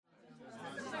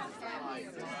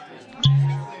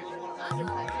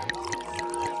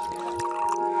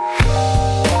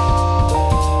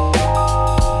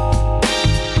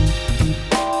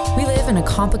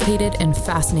complicated and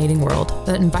fascinating world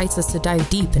that invites us to dive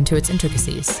deep into its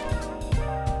intricacies.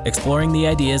 Exploring the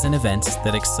ideas and events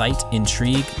that excite,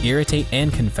 intrigue, irritate,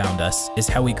 and confound us is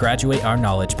how we graduate our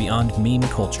knowledge beyond meme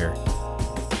culture.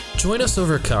 Join us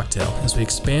over a cocktail as we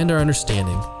expand our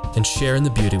understanding and share in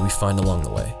the beauty we find along the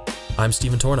way. I'm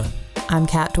Stephen Torna. I'm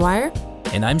Kat Dwyer.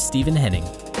 And I'm Stephen Henning.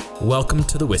 Welcome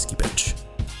to the Whiskey Bench.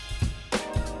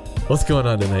 What's going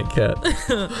on tonight, Kat?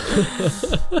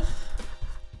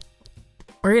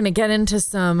 We're going to get into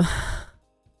some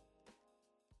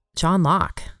John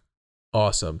Locke.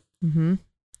 Awesome.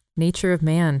 Nature of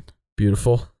Man.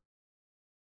 Beautiful.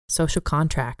 Social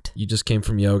contract. You just came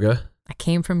from yoga. I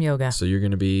came from yoga. So you're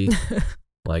going to be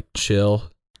like chill.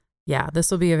 Yeah,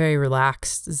 this will be a very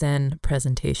relaxed Zen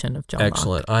presentation of John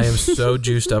Excellent. Locke. I am so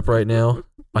juiced up right now.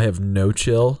 I have no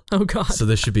chill. Oh, God. So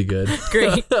this should be good.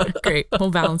 Great. We'll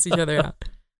balance each other out.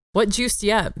 What juiced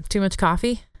you up? Too much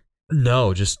coffee?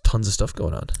 No, just tons of stuff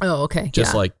going on. Oh, okay.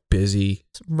 Just like busy.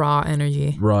 Raw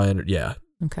energy. Yeah.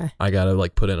 Okay. I got to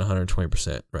like put in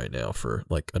 120% right now for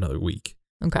like another week.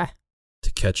 Okay.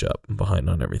 To catch up. I'm behind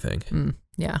on everything.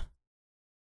 Yeah.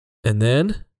 And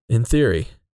then, in theory,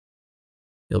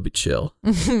 it'll be chill.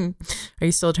 Are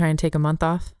you still trying to take a month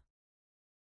off?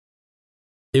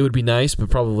 It would be nice, but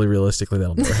probably realistically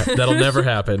that'll never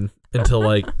happen until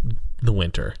like the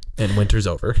winter, and winter's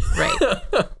over. Right.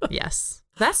 Yes.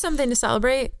 That's something to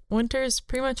celebrate. Winter's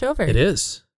pretty much over. It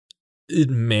is. It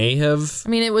may have. I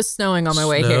mean, it was snowing on my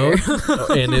way here.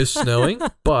 And is snowing,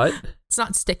 but it's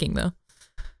not sticking though.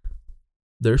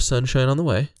 There's sunshine on the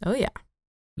way. Oh yeah.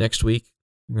 Next week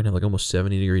we're gonna have like almost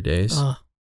 70-degree days. Oh,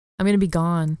 I'm gonna be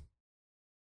gone.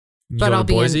 You But going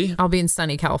to Boise? I'll be in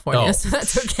sunny California, Oh. so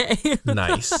that's okay.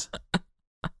 Nice.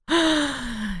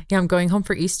 Yeah, I'm going home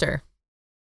for Easter.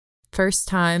 First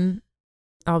time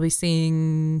I'll be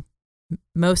seeing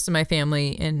most of my family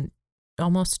in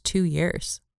almost 2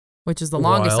 years, which is the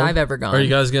longest Wild. I've ever gone. Are you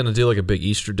guys going to do like a big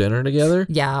Easter dinner together?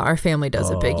 Yeah, our family does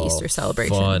a big Easter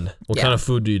celebration. Fun. What Yeah. kind of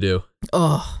food do you do?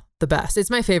 Oh, the best. It's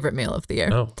my favorite meal of the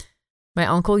year. Oh, My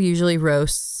uncle usually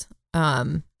roasts,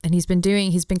 and he's been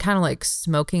kind of like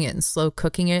smoking it and slow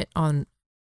cooking it on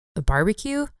the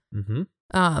barbecue. mm-hmm.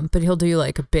 But he'll do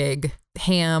like a big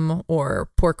ham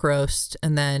or pork roast.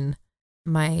 And then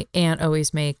my aunt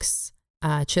always makes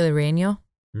chile relleno,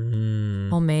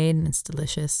 homemade, and it's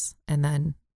delicious. And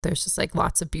then there's just like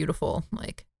lots of beautiful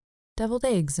like deviled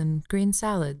eggs and green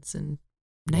salads and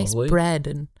nice Lovely. bread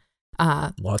and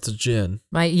Lots of gin.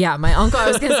 my uncle, I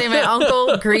was going to say my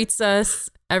uncle greets us.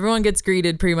 Everyone gets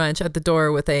greeted pretty much at the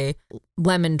door with a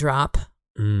lemon drop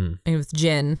and with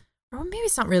gin. Or maybe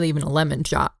it's not really even a lemon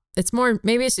drop. It's more,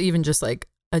 maybe it's even just like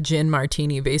a gin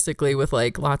martini, basically, with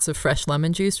like lots of fresh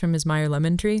lemon juice from his Meyer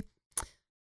lemon tree.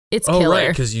 It's killer. Oh, right,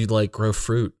 because you like grow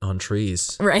fruit on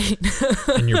trees. Right.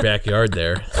 In your backyard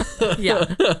there.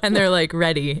 Yeah. And they're like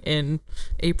ready in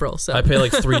April. So I pay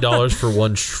like $3 for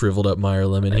one shriveled up Meyer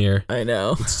lemon here. I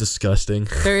know. It's disgusting.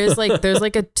 There's like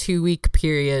a 2-week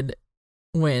period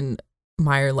when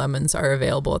Meyer lemons are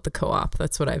available at the co-op.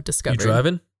 That's what I've discovered. You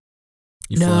driving?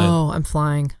 No, I'm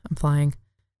flying.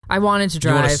 I wanted to Do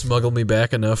you want drive. to smuggle me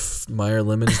back enough Meyer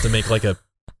lemons to make like a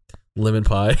lemon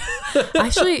pie?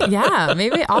 Actually, yeah,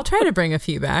 maybe I'll try to bring a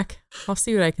few back. I'll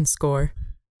see what I can score.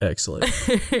 Excellent.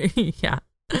 Yeah.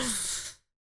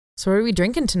 So what are we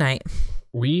drinking tonight?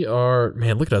 We are,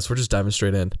 man, look at us. We're just diving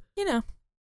straight in. You know.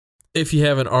 If you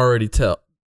haven't already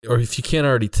or if you can't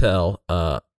already tell,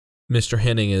 Mr.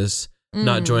 Henning is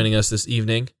not joining us this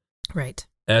evening. Right.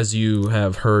 As you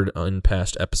have heard in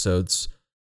past episodes,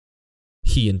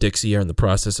 he and Dixie are in the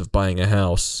process of buying a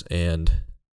house, and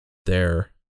they're,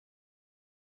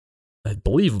 I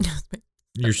believe,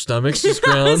 your stomach's just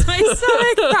ground. That was my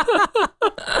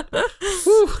stomach.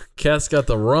 Whew, Kat's got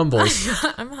the rumbles.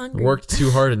 I'm hungry. Worked too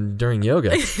hard during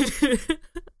yoga.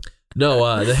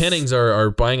 No, the Hennings are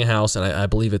buying a house, and I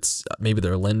believe it's maybe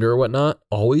their lender or whatnot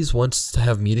always wants to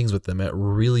have meetings with them at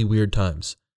really weird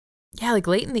times. Yeah, like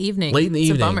late in the evening. Late in the It's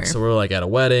evening. a bummer. So we're like at a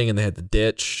wedding, and they had to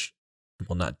ditch.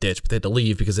 Well, not ditch, but they had to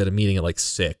leave because they had a meeting at like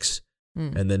 6.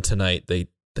 And then tonight they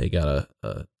got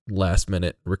a last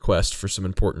minute request for some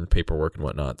important paperwork and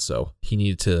whatnot. So he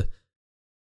needed to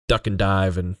duck and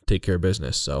dive and take care of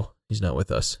business. So he's not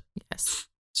with us. Yes.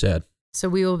 Sad. So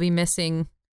we will be missing.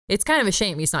 It's kind of a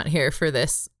shame he's not here for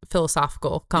this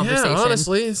philosophical conversation. Yeah,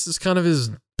 honestly, this is kind of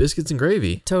his biscuits and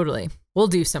gravy. Totally. We'll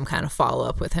do some kind of follow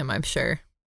up with him, I'm sure.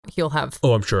 He'll have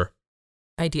I'm sure.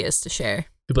 ideas to share.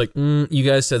 He'd be like, you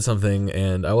guys said something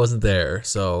and I wasn't there,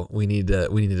 so we need to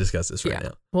discuss this right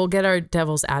now. We'll get our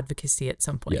devil's advocacy at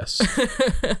some point. Yes.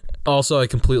 Also, I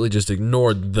completely just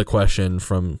ignored the question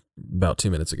from about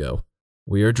 2 minutes ago.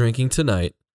 We are drinking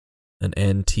tonight an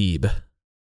Antibes.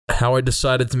 How I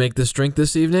decided to make this drink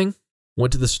this evening?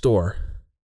 Went to the store.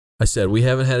 I said, we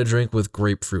haven't had a drink with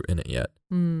grapefruit in it yet.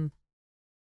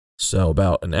 So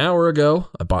about an hour ago,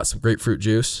 I bought some grapefruit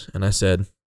juice and I said,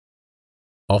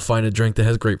 I'll find a drink that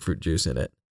has grapefruit juice in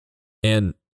it.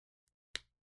 And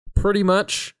pretty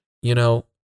much, you know,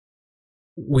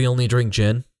 we only drink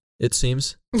gin, it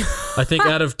seems. I think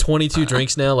out of 22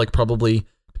 drinks now, like probably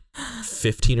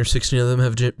 15 or 16 of them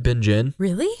have been gin.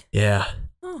 Really? Yeah.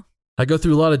 Oh. I go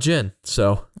through a lot of gin,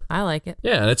 so. I like it.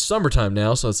 Yeah, and it's summertime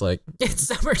now, so it's like. It's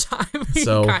summertime,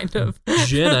 so kind of.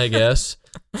 Gin, I guess.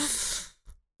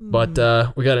 But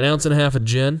we got 1.5 ounces of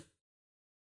gin,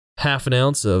 1/2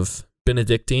 ounce of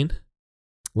Benedictine,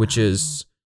 which is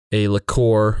a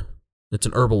liqueur. It's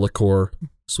an herbal liqueur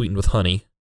sweetened with honey,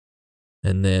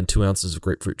 and then 2 ounces of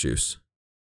grapefruit juice.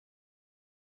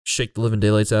 Shake the living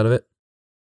daylights out of it.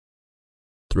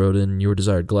 Throw it in your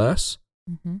desired glass.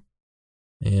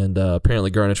 And apparently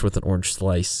garnish with an orange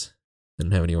slice.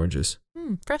 Didn't have any oranges.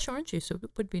 Fresh orange juice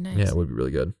would be nice. Yeah, it would be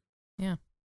really good. Yeah.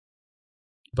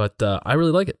 But I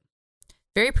really like it.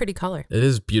 Very pretty color. It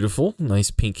is beautiful.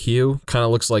 Nice pink hue. Kind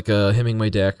of looks like a Hemingway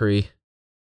daiquiri.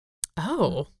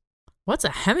 Oh. What's a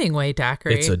Hemingway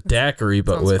daiquiri? It's a daiquiri,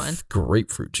 but with fun.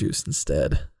 grapefruit juice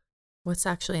instead. What's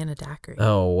actually in a daiquiri?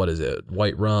 Oh, what is it?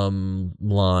 White rum,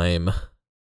 lime,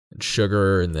 and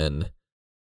sugar, and then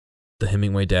the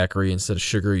Hemingway daiquiri, instead of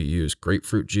sugar, you use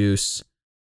grapefruit juice.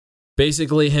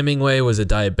 Basically, Hemingway was a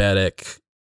diabetic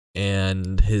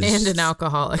and an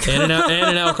alcoholic. and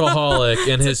an alcoholic,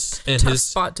 and his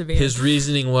spot to be his in.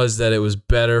 reasoning was that it was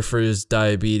better for his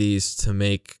diabetes to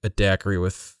make a daiquiri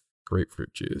with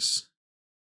grapefruit juice.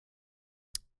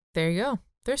 There you go.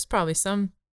 There's probably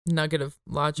some nugget of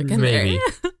logic in Maybe.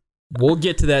 there. We'll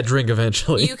get to that drink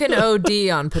eventually. You can OD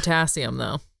on potassium,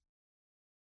 though.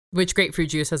 Which grapefruit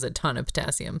juice has a ton of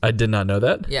potassium. I did not know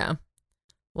that. Yeah.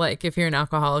 Like, if you're an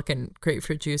alcoholic and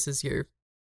grapefruit juice is your,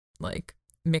 like,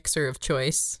 mixer of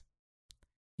choice,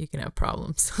 you can have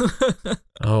problems.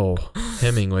 Oh,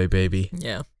 Hemingway, baby.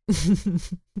 Yeah.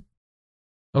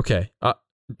 Okay.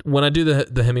 When I do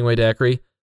the Hemingway daiquiri,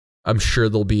 I'm sure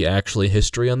there'll be actually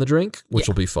history on the drink, which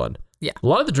will be fun. Yeah. A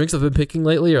lot of the drinks I've been picking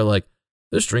lately are like,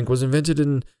 this drink was invented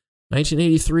in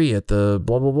 1983 at the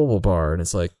blah, blah, blah, blah bar. And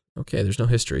it's like, okay, there's no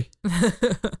history.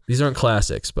 These aren't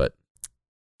classics, but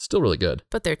still really good.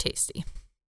 But they're tasty.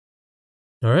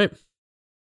 All right.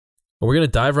 Well, we're going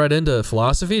to dive right into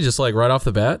philosophy, just like right off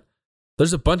the bat.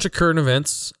 There's a bunch of current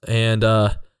events, and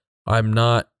I'm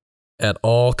not at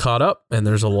all caught up, and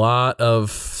there's a lot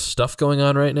of stuff going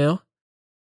on right now.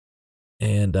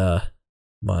 And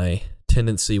my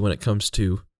tendency when it comes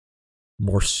to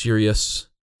more serious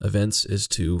events is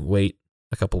to wait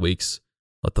a couple weeks,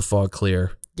 let the fog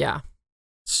clear. Yeah.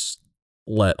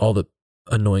 Let all the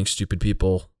annoying, stupid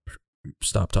people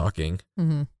stop talking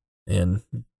and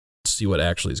see what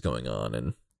actually is going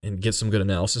on and get some good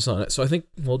analysis on it. So I think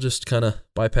we'll just kind of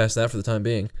bypass that for the time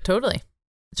being. Totally.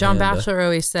 John Batchelor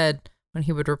always said when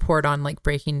he would report on like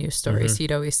breaking news stories,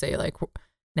 he'd always say like,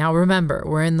 now remember,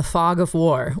 we're in the fog of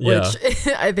war, which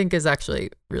I think is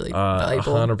actually really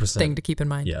valuable 100%. thing to keep in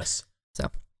mind. Yes.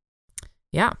 So,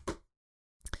 yeah.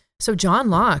 So John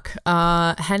Locke,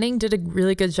 Henning did a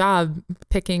really good job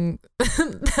picking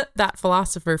that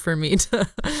philosopher for me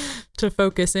to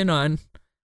focus in on.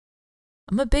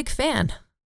 I'm a big fan.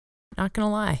 Not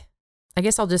gonna lie. I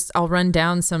guess I'll run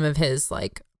down some of his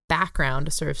like background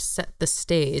to sort of set the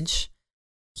stage.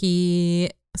 He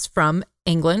is from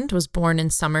England, was born in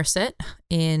Somerset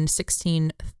in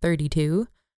 1632.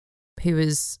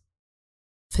 His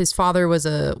father was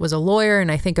a lawyer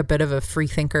and I think a bit of a free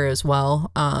thinker as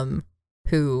well,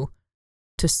 who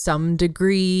to some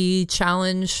degree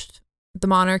challenged the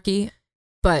monarchy.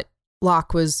 But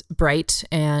Locke was bright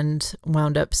and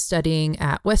wound up studying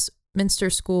at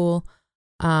Westminster School,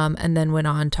 and then went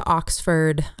on to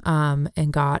Oxford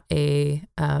and got a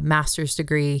master's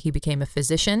degree. He became a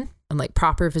physician, and like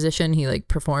proper physician. He like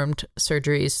performed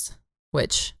surgeries,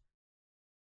 which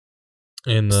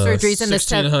surgeries in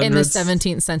the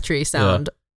 17th century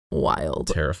sound wild,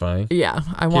 terrifying. Yeah,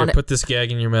 want to put this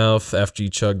gag in your mouth after you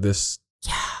chug this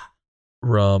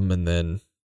rum, and then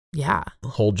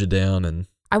hold you down. And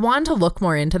I wanted to look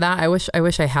more into that. I wish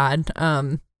I had,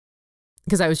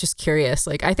 because I was just curious.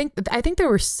 Like, I think there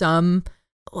were some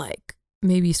like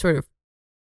maybe sort of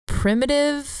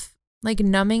primitive like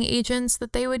numbing agents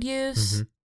that they would use.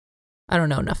 I don't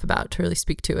know enough about it to really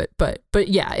speak to it, but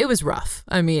yeah, it was rough.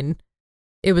 I mean,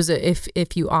 it was if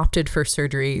you opted for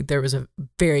surgery, there was a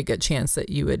very good chance that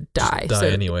you would die.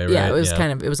 Anyway, right? Yeah, it was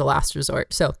it was a last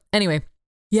resort. So anyway,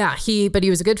 Yeah, but he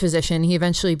was a good physician. He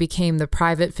eventually became the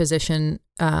private physician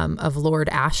of Lord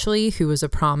Ashley, who was a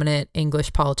prominent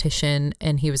English politician.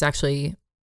 And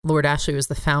Lord Ashley was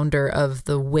the founder of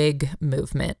the Whig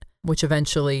movement, which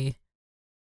eventually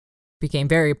became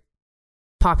very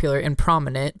popular and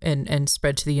prominent and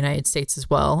spread to the United States as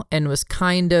well. And was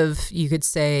kind of, you could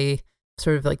say,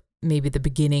 sort of like maybe the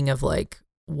beginning of like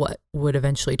what would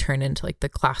eventually turn into like the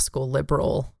classical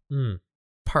liberal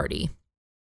party.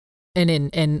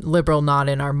 And liberal not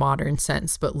in our modern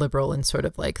sense, but liberal in sort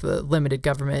of like the limited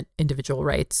government, individual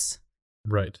rights,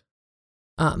 right?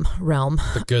 Realm.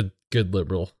 The good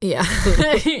liberal. Yeah,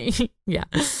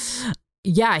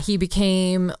 yeah. He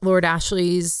became Lord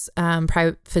Ashley's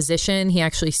private physician. He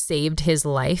actually saved his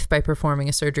life by performing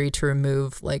a surgery to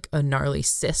remove like a gnarly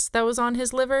cyst that was on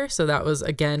his liver. So that was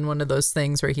again one of those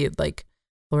things where he had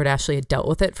Lord Ashley had dealt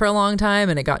with it for a long time,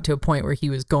 and it got to a point where he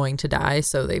was going to die.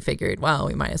 So they figured, well,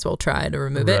 we might as well try to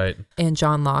remove it. And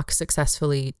John Locke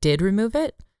successfully did remove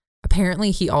it.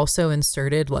 Apparently, he also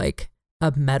inserted like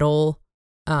a metal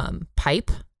pipe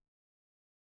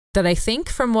that I think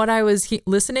from what I was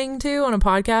listening to on a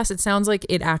podcast, it sounds like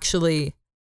it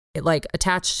like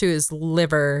attached to his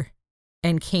liver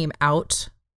and came out.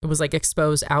 It was like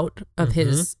exposed out of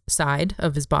his side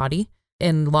of his body.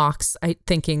 And Locke's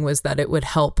thinking was that it would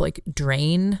help like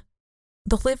drain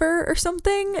the liver or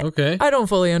something. Okay. I don't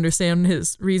fully understand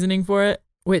his reasoning for it,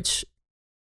 which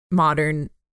modern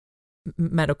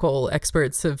medical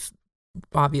experts have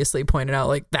obviously pointed out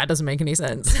like that doesn't make any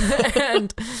sense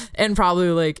and probably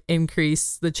like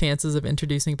increase the chances of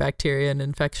introducing bacteria and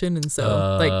infection. And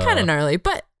so like kind of gnarly,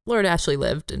 but Lord Ashley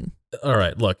lived and all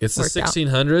right, look, it's the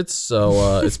 1600s,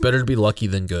 so it's better to be lucky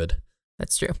than good.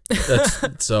 That's true.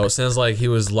 So it sounds like he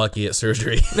was lucky at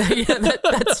surgery. Yeah,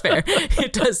 that's fair.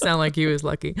 It does sound like he was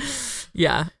lucky.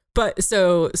 Yeah. But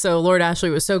so Lord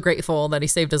Ashley was so grateful that he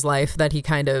saved his life that he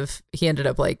ended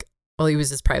up like, well, he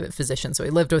was his private physician. So he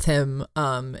lived with him.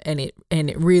 And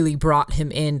it really brought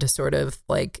him into sort of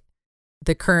like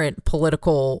the current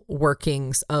political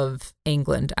workings of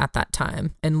England at that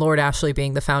time. And Lord Ashley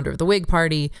being the founder of the Whig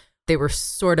Party, they were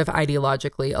sort of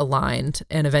ideologically aligned,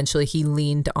 and eventually he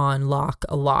leaned on Locke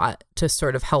a lot to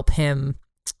sort of help him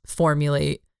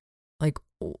formulate like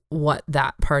what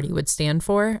that party would stand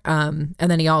for. And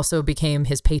then he also became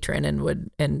his patron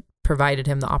and provided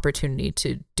him the opportunity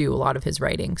to do a lot of his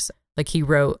writings. Like he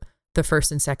wrote the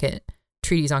first and second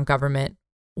treaties on government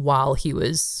while he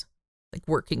was like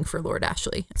working for Lord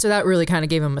Ashley. So that really kind of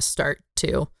gave him a start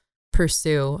to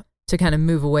pursue, to kind of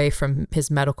move away from his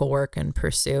medical work and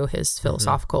pursue his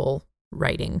philosophical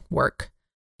writing work.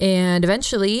 And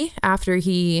eventually, after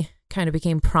he kind of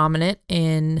became prominent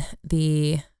in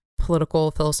the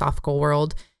political philosophical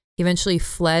world, he eventually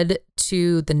fled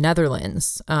to the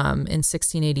Netherlands in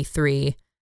 1683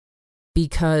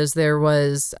 because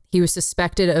he was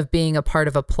suspected of being a part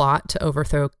of a plot to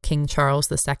overthrow King Charles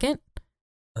II.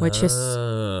 Which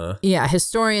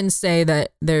historians say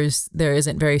that there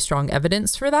isn't very strong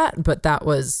evidence for that, but that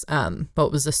was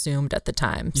what was assumed at the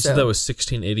time. You said that was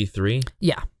 1683?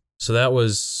 Yeah. So that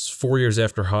was 4 years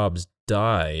after Hobbes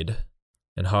died,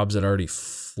 and Hobbes had already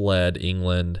fled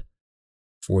England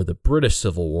for the British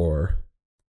Civil War.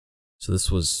 So it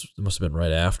must have been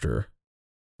right after.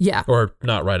 Yeah. Or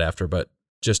not right after, but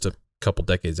just a couple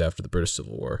decades after the British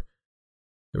Civil War.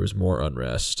 There was more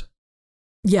unrest.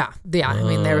 Yeah. I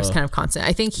mean, there was kind of constant.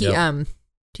 I think he, do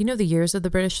you know the years of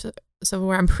the British Civil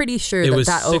War? I'm pretty sure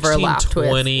that overlapped with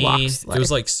Locke's life. It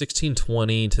was like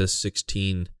 1620 to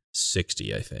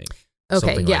 1660, I think.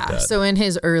 Okay, yeah. Like so in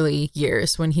his early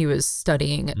years when he was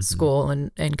studying at school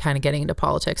and kind of getting into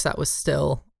politics, that was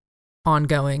still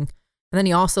ongoing. And then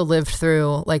he also lived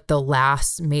through like the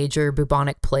last major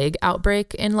bubonic plague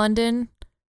outbreak in London,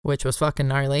 which was fucking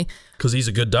gnarly. Because he's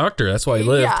a good doctor. That's why he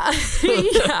lived.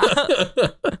 Yeah.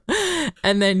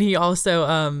 And then he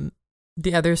also,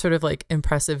 the other sort of like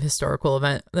impressive historical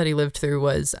event that he lived through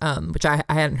was, which I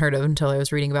hadn't heard of until I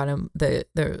was reading about him,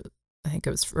 I think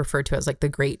it was referred to as like the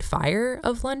Great Fire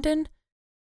of London.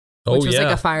 Which was like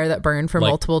a fire that burned for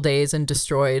multiple days and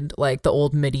destroyed like the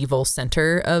old medieval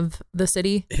center of the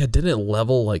city. Yeah, didn't it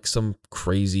level like some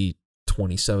crazy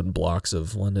 27 blocks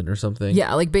of London or something?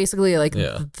 Yeah, like basically like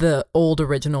the old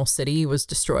original city was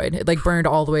destroyed. It like burned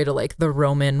all the way to like the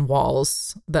Roman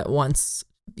walls that once,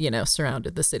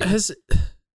 surrounded the city.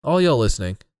 All y'all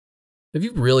listening, have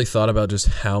you really thought about just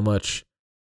how much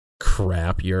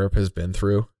crap Europe has been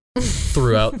through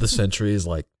throughout the centuries?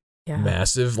 Like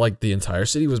massive, like the entire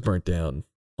city was burnt down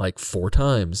like 4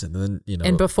 times. And then,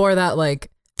 and before that, like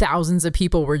thousands of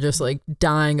people were just like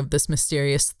dying of this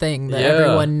mysterious thing that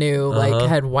everyone knew like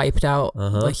had wiped out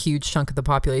a huge chunk of the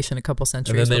population a couple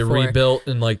centuries before. And then they rebuilt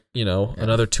in like,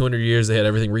 another 200 years, they had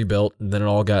everything rebuilt, and then it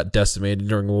all got decimated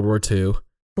during World War II.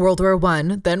 World War I,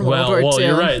 then World War II.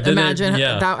 You're right. Imagine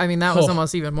that. I mean, that was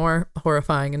almost even more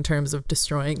horrifying in terms of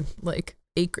destroying like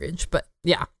acreage. But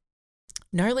yeah,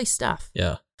 gnarly stuff.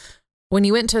 Yeah. When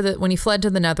he fled to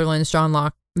the Netherlands, John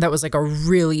Locke, that was like a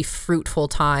really fruitful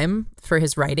time for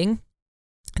his writing.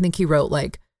 I think he wrote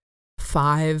like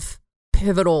 5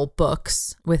 pivotal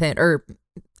books within, or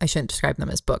I shouldn't describe them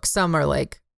as books. Some are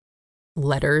like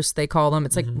letters, they call them.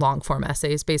 It's like long form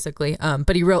essays basically.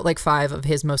 But he wrote like 5 of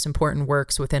his most important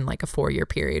works within like a 4-year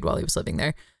period while he was living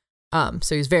there.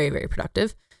 So he was very, very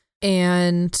productive.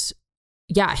 And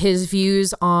yeah, his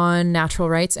views on natural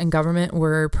rights and government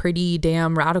were pretty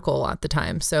damn radical at the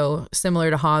time. So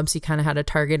similar to Hobbes, he kind of had a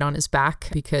target on his back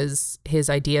because his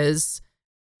ideas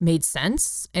made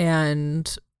sense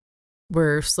and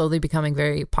were slowly becoming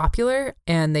very popular,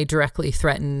 and they directly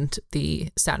threatened the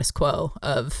status quo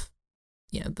of,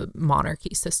 the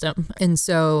monarchy system. And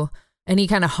he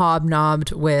kind of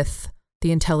hobnobbed with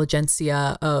the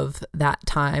intelligentsia of that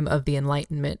time of the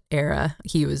Enlightenment era.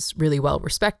 He was really well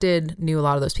respected, knew a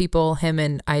lot of those people. Him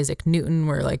and Isaac Newton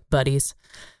were like buddies.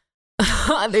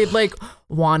 They'd like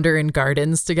wander in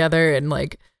gardens together, and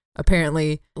like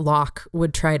apparently Locke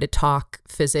would try to talk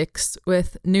physics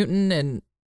with Newton,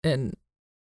 and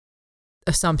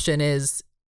assumption is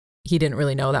he didn't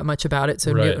really know that much about it.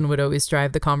 So Newton would always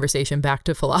drive the conversation back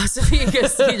to philosophy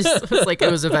because he just was like,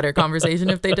 it was a better conversation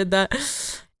if they did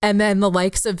that. And then the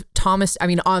likes of Thomas, I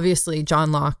mean, obviously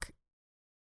John Locke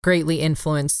greatly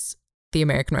influenced the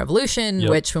American Revolution,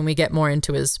 which when we get more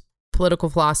into his political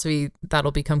philosophy,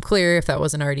 that'll become clear if that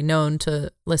wasn't already known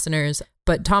to listeners.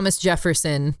 But Thomas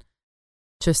Jefferson,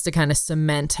 just to kind of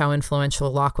cement how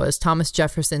influential Locke was, Thomas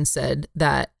Jefferson said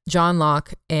that John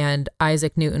Locke and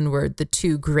Isaac Newton were the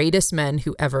 2 greatest men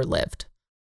who ever lived.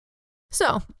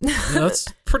 So that's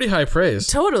pretty high praise.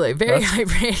 Totally. Very high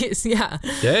praise. Yeah.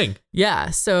 Dang. Yeah.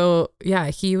 So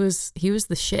yeah, he was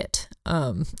the shit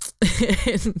in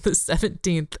the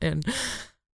 17th and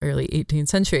early 18th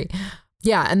century.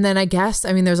 Yeah. And then I guess,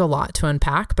 I mean, there's a lot to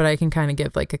unpack, but I can kind of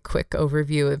give like a quick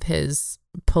overview of his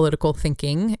political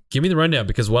thinking. Give me the rundown,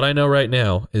 because what I know right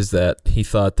now is that he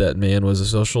thought that man was a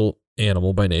social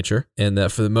animal by nature, and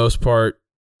that for the most part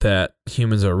that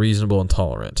humans are reasonable and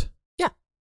tolerant.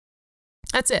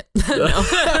 That's it. No,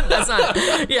 that's not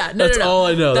it. Yeah, that's all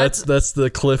I know. That's the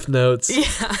Cliff Notes.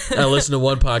 Yeah. I listened to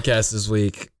one podcast this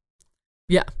week.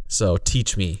 Yeah. So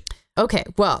teach me. Okay,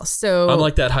 well, so I'm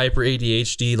like that hyper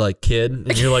ADHD like kid,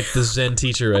 and you're like the Zen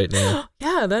teacher right now.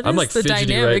 Yeah, that I'm is like the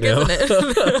dynamic, right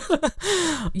isn't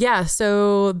it? Yeah,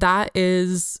 so that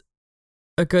is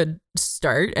a good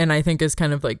start, and I think is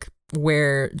kind of like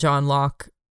where John Locke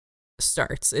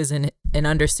starts, is in an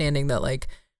understanding that like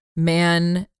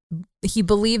man. He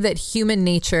believed that human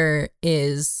nature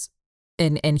is,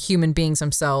 and human beings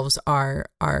themselves are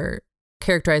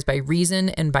characterized by reason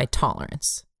and by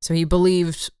tolerance. So he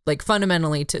believed, like,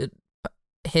 fundamentally to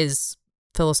his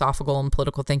philosophical and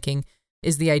political thinking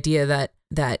is the idea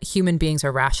that human beings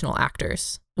are rational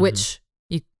actors, which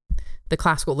the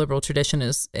classical liberal tradition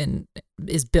is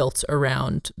built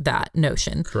around that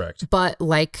notion. Correct. But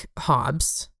like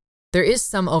Hobbes, there is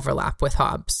some overlap with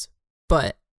Hobbes,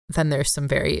 but then there's some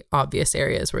very obvious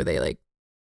areas where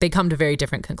they come to very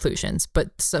different conclusions, but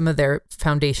some of their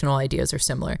foundational ideas are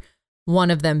similar.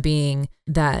 One of them being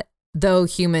that though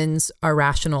humans are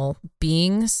rational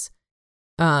beings,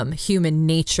 human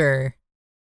nature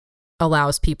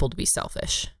allows people to be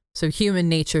selfish. So human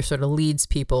nature sort of leads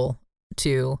people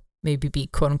to maybe be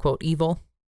quote unquote evil.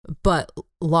 But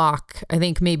Locke, I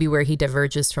think maybe where he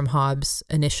diverges from Hobbes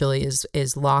initially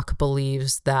is Locke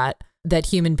believes that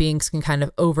human beings can kind of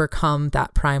overcome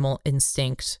that primal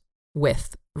instinct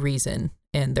with reason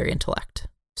and their intellect.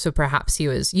 So perhaps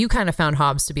you kind of found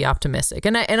Hobbes to be optimistic,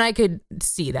 and I could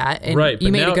see that, and right,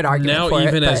 you made a good argument now, for it. Now,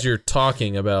 even as you're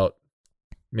talking about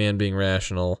man being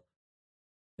rational,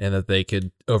 and that they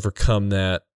could overcome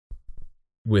that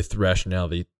with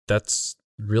rationality, that's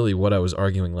really what I was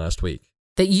arguing last week.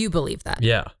 That you believe that.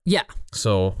 Yeah. Yeah.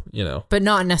 So, But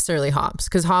not necessarily Hobbes,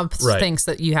 because Hobbes thinks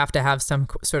that you have to have some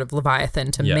sort of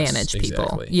Leviathan to manage people.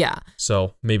 Exactly. Yeah.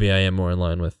 So maybe I am more in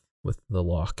line with the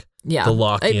Locke. Yeah. The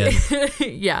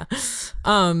Lockean. Yeah.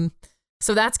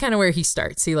 So that's kind of where he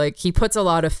starts. He puts a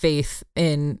lot of faith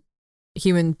in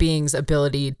human beings'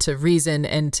 ability to reason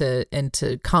and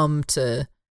to come to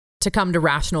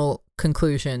rational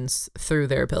conclusions through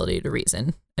their ability to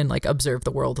reason and like observe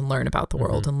the world and learn about the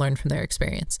world and learn from their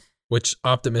experience. Which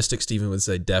optimistic Stephen would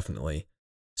say definitely.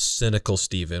 Cynical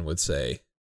Stephen would say,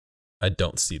 I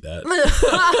don't see that.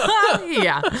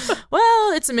 Yeah.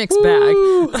 Well, it's a mixed bag.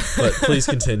 But please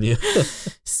continue.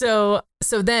 So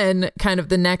then kind of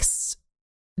the next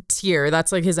tier,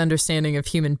 that's like his understanding of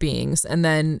human beings. And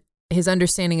then his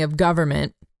understanding of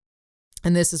government,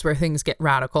 and this is where things get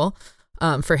radical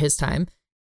for his time.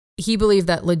 He believed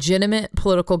that legitimate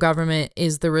political government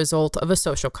is the result of a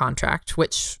social contract,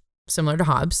 which, similar to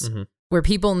Hobbes, where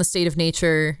people in the state of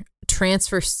nature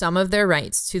transfer some of their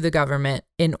rights to the government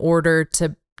in order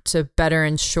to better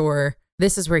ensure.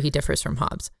 This is where he differs from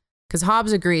Hobbes, because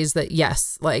Hobbes agrees that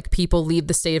yes, like people leave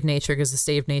the state of nature because the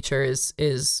state of nature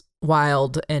is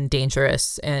wild and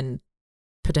dangerous and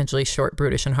potentially short,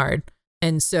 brutish, and hard,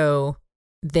 and so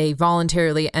they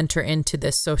voluntarily enter into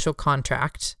this social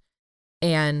contract,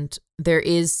 and there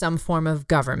is some form of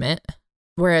government.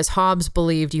 Whereas Hobbes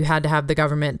believed you had to have the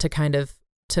government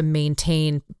to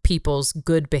maintain people's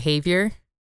good behavior.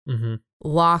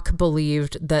 Locke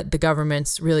believed that the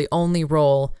government's really only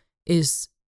role is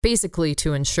basically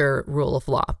to ensure rule of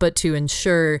law, but to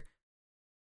ensure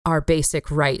our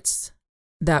basic rights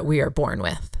that we are born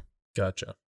with.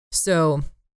 Gotcha. So,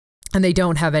 and they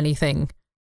don't have anything.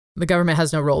 The government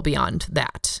has no role beyond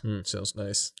that. Sounds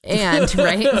nice. And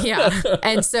right, yeah.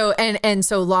 And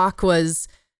so Locke was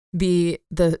the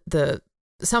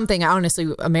something honestly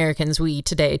Americans we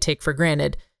today take for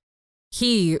granted.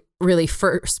 He really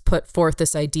first put forth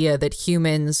this idea that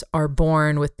humans are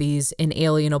born with these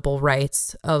inalienable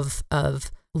rights of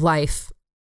life,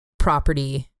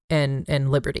 property,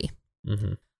 and liberty.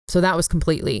 So that was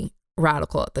completely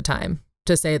radical at the time,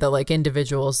 to say that like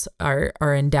individuals are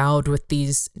endowed with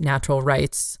these natural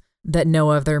rights that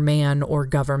no other man or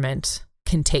government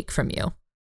can take from you.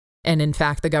 And in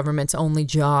fact, the government's only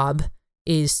job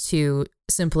is to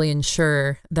simply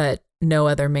ensure that no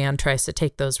other man tries to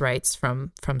take those rights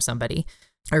from somebody,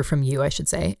 or from you, I should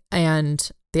say. And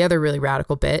the other really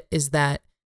radical bit is that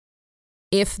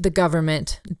if the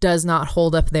government does not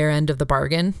hold up their end of the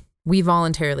bargain, we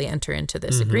voluntarily enter into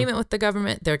this agreement with the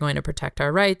government. They're going to protect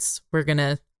our rights. We're going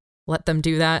to let them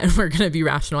do that, and we're going to be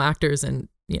rational actors and,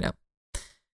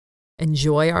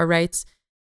 enjoy our rights.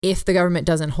 If the government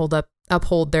doesn't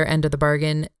uphold their end of the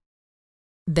bargain,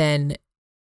 then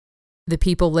the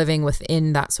people living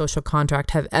within that social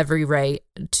contract have every right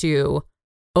to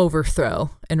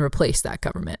overthrow and replace that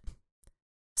government.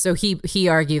 So he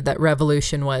argued that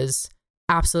revolution was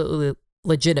absolutely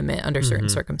legitimate under certain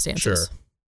circumstances. Sure.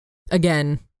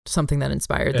 Again, something that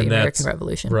inspired the American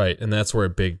Revolution. Right. And that's where a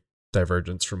big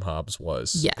divergence from Hobbes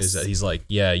was. Yes. Is that he's like,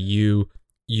 yeah, you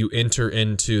enter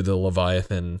into the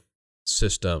Leviathan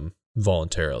system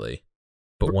voluntarily,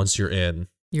 but once you're in.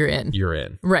 You're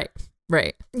in.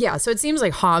 Right. Yeah. So it seems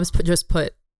like Hobbes just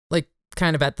put like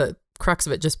kind of at the crux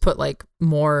of it, just put like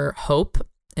more hope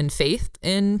and faith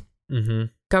in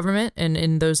government and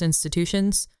in those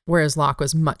institutions, whereas Locke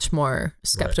was much more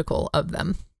skeptical of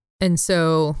them. And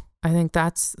so I think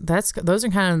those are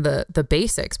kind of the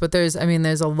basics, but there's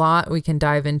a lot we can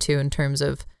dive into in terms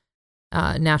of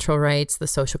natural rights, the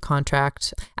social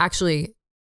contract. Actually,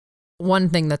 one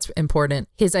thing that's important,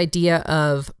 his idea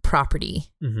of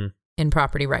property and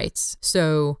property rights.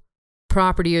 So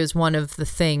property is one of the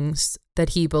things that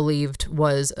he believed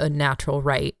was a natural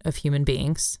right of human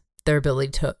beings, their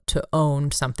ability to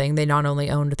own something. They not only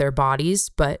owned their bodies,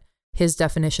 but his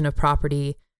definition of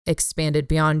property expanded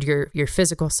beyond your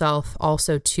physical self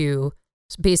also to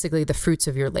basically the fruits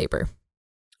of your labor.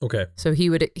 Okay. So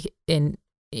he would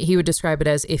describe it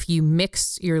as if you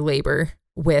mix your labor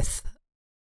with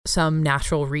some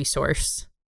natural resource,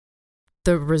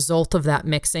 the result of that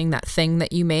mixing, that thing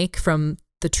that you make from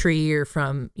the tree or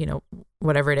from,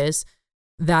 whatever it is,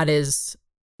 that is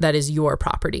your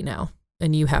property now.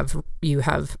 And you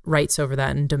have rights over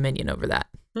that and dominion over that,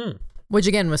 which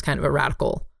again was kind of a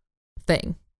radical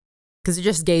thing, because it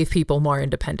just gave people more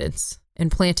independence,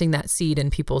 and planting that seed in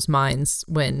people's minds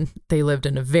when they lived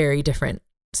in a very different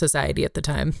society at the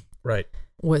time, right,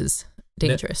 was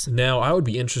dangerous. Now, I would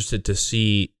be interested to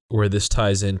see where this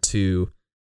ties into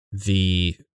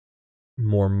the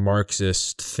more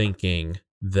Marxist thinking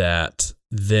that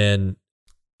then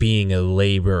being a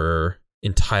laborer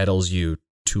entitles you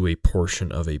to a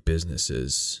portion of a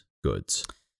business's goods.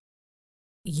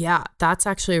 Yeah, that's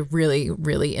actually a really,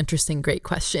 really interesting, great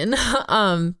question.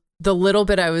 The little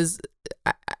bit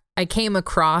I came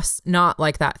across, not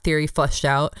like that theory fleshed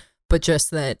out, but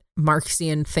just that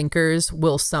Marxian thinkers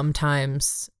will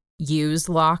sometimes use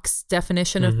Locke's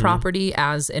definition of property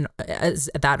as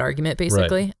that argument,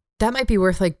 basically. Right. That might be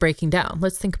worth like breaking down.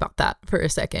 Let's think about that for a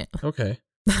second. Okay.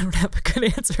 I don't have a good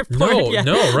answer for No, it yet.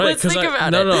 no, right? Let's think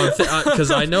about it. No,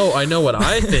 because I know what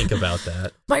I think about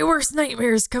that. My worst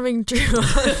nightmare is coming true.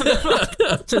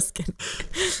 Just kidding.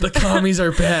 The commies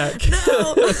are back.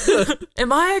 No.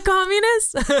 Am I a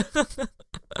communist?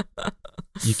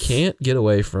 You can't get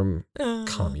away from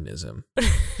communism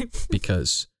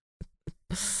because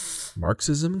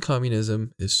Marxism and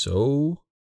communism is so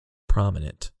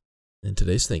prominent in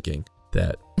today's thinking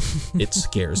that it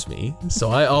scares me.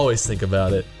 So I always think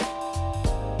about it.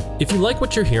 If you like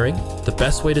what you're hearing, the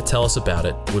best way to tell us about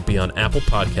it would be on Apple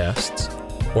Podcasts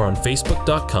or on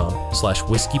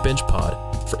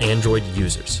facebook.com/whiskeybenchpod for Android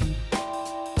users.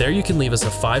 There you can leave us a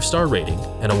 5-star rating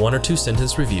and a 1 or 2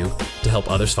 sentence review to help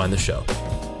others find the show.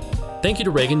 Thank you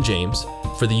to Reagan James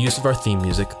for the use of our theme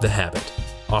music, The Habit,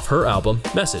 off her album,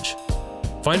 Message.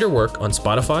 Find her work on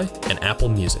Spotify and Apple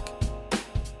Music.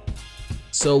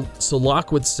 So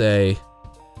Locke would say,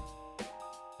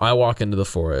 I walk into the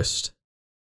forest,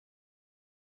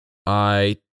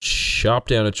 I chop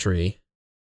down a tree,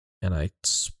 and I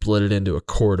split it into a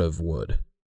cord of wood.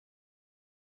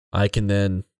 I can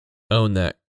then own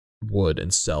that wood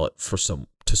and sell it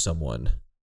to someone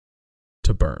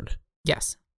to burn.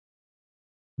 Yes.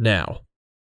 Now,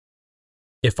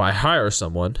 if I hire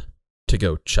someone to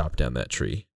go chop down that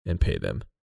tree and pay them,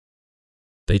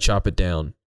 they chop it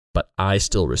down, but I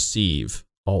still receive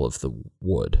all of the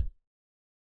wood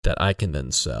that I can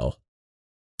then sell.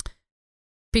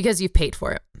 Because you've paid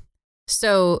for it.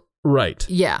 So, right.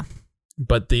 Yeah.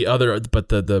 But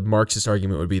the Marxist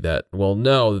argument would be that, well,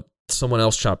 no, someone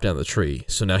else chopped down the tree,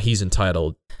 so now he's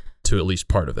entitled to at least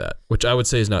part of that, which I would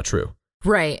say is not true.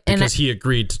 Right. Because he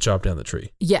agreed to chop down the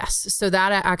tree. Yes. So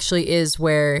that actually is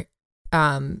where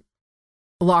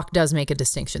Locke does make a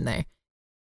distinction there.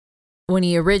 When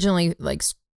he originally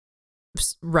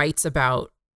writes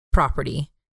about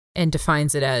property and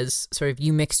defines it as sort of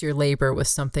you mix your labor with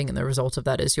something and the result of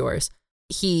that is yours,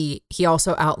 he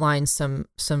also outlines some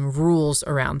rules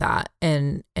around that,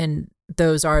 and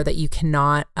those are that you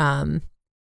cannot that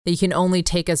you can only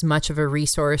take as much of a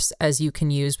resource as you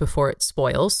can use before it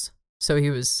spoils. So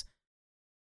he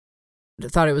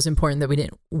thought it was important that we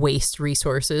didn't waste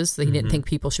resources, that he didn't think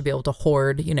people should be able to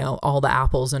hoard, all the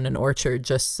apples in an orchard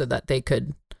just so that they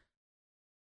could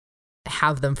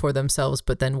have them for themselves,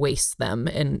 but then waste them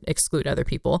and exclude other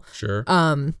people. Sure.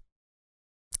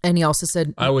 And he also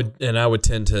said, I would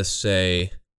tend to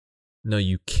say, no,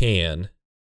 you can,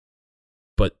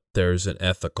 but there's an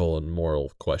ethical and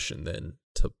moral question then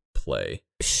to play.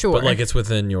 Sure. But it's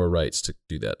within your rights to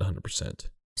do that 100%.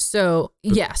 So,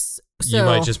 but yes. So, you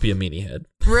might just be a meanie head.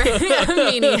 Right. A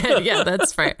meanie head. Yeah,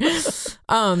 that's fair.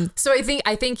 So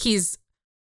I think he's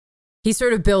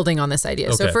sort of building on this idea.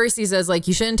 Okay. So first he says,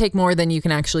 you shouldn't take more than you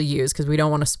can actually use because we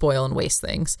don't want to spoil and waste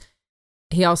things.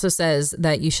 He also says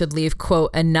that you should leave,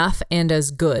 quote, enough and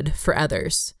as good for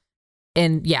others.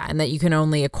 And that you can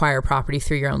only acquire property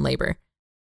through your own labor.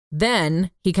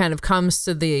 Then he kind of comes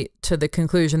to the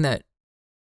conclusion that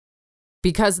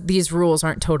because these rules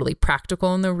aren't totally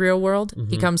practical in the real world,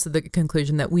 he comes to the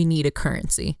conclusion that we need a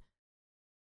currency.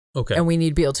 Okay. And we need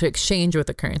to be able to exchange with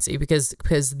the currency because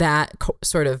that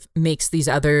sort of makes these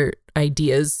other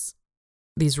ideas,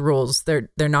 these rules, they're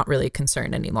not really a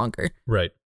concern any longer. Right.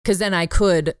 Because then I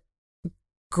could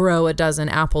grow a dozen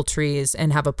apple trees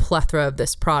and have a plethora of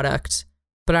this product,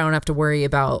 but I don't have to worry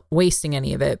about wasting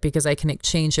any of it because I can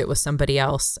exchange it with somebody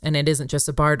else. And it isn't just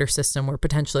a barter system where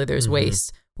potentially there's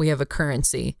waste. We have a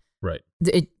currency. Right.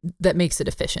 That makes it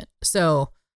efficient.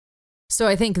 So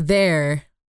I think there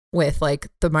with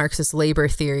the Marxist labor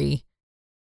theory,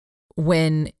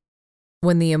 when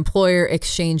the employer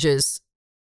exchanges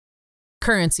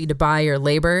currency to buy your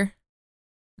labor,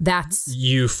 that's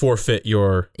you forfeit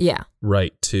your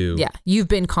right to you've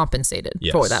been compensated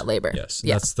for that labor. Yes.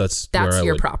 Yeah. That's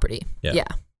your property. Yeah.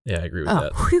 Yeah, I agree with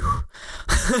that. Whew.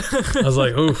 I was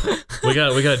like, ooh, we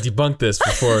got to debunk this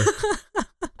before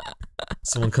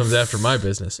someone comes after my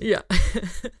business. Yeah.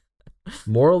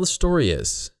 Moral of the story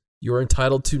is you are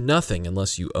entitled to nothing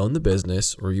unless you own the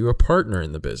business or you're a partner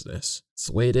in the business. It's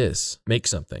the way it is. Make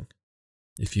something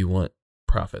if you want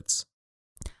profits.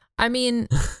 I mean,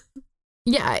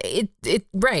 yeah, it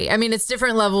right. I mean, it's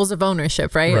different levels of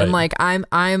ownership, right? And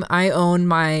I own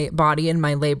my body and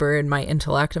my labor and my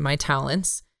intellect and my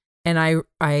talents. And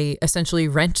I essentially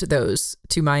rent those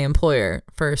to my employer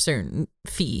for a certain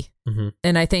fee.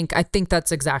 And I think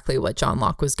that's exactly what John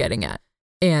Locke was getting at.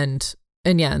 And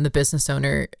the business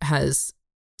owner has,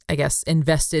 I guess,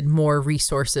 invested more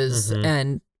resources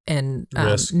and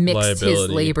mixed liability. his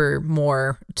labor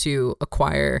more to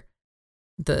acquire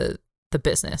the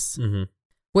business.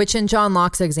 Which in John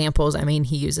Locke's examples, I mean,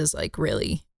 he uses like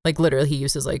really, like literally he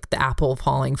uses like the apple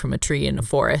falling from a tree in a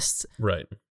forest. Right.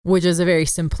 Which is a very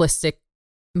simplistic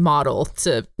model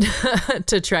to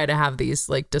to try to have these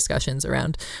like discussions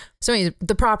around. So anyway,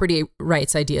 the property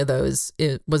rights idea, though,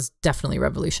 it was definitely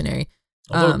revolutionary.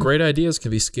 Although great ideas can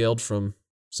be scaled from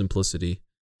simplicity.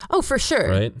 Oh, for sure.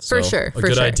 Right? For sure. A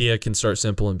good idea can start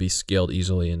simple and be scaled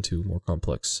easily into more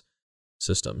complex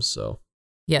systems. So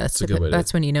yeah,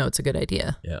 that's when you know it's a good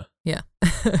idea. Yeah. Yeah.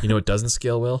 You know what doesn't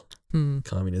scale well?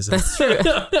 Communism. That's true.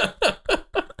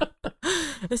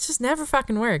 It's just never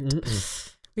fucking worked.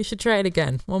 Mm-mm. We should try it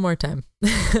again. One more time.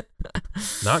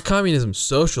 Not communism,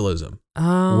 socialism.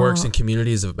 Oh. Works in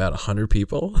communities of about 100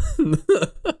 people.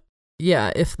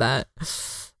 Yeah, if that.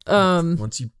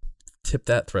 Once you tip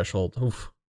that threshold,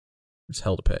 oof, there's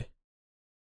hell to pay.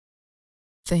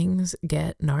 Things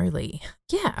get gnarly.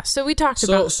 Yeah, so we talked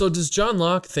about... So does John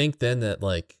Locke think then that,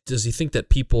 like, does he think that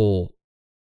people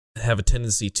have a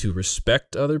tendency to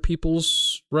respect other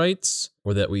people's rights,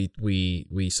 or that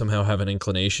we somehow have an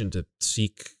inclination to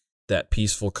seek that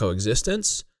peaceful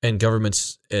coexistence, and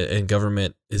government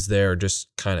is there just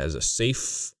kind of as a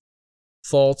safe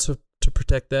fall to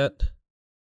protect that?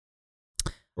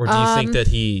 Or do you think that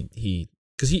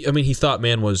he thought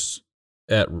man was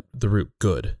at the root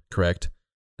good, correct?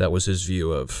 That was his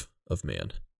view of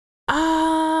man.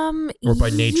 Or by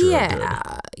nature good.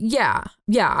 Yeah,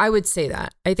 I would say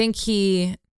that. I think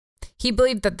he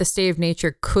believed that the state of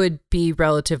nature could be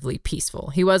relatively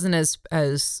peaceful. He wasn't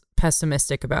as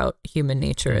pessimistic about human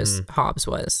nature as Hobbes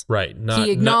was. Right.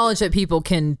 He acknowledged that people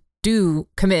can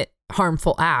commit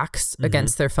harmful acts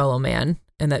against their fellow man,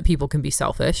 and that people can be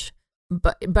selfish.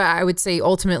 But I would say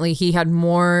ultimately he had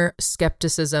more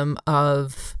skepticism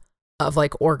of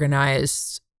like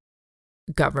organized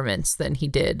governments than he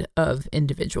did of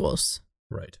individuals.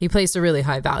 Right. He placed a really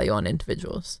high value on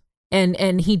individuals.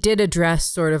 And he did address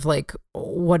sort of like,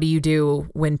 what do you do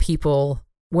when people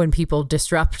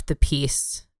disrupt the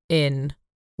peace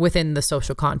within the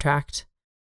social contract?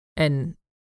 And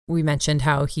we mentioned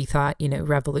how he thought,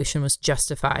 revolution was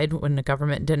justified when the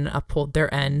government didn't uphold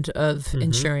their end of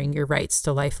ensuring your rights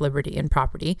to life, liberty, and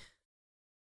property.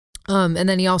 And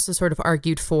then he also sort of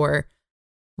argued for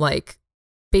like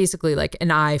basically like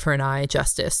an eye for an eye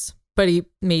justice. But he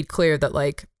made clear that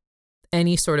like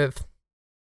any sort of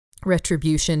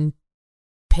retribution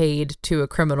paid to a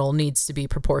criminal needs to be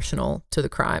proportional to the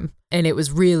crime. And it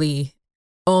was really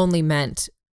only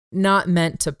not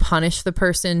meant to punish the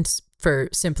person for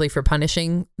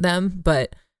punishing them,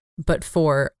 but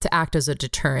to act as a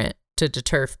deterrent to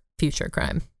deter future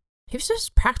crime. He was just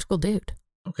a practical dude.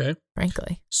 Okay.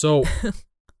 Frankly. So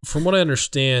from what I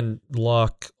understand,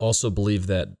 Locke also believed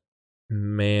that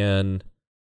man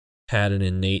had an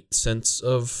innate sense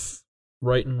of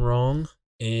right and wrong,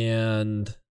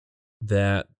 and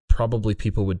that probably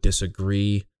people would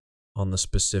disagree on the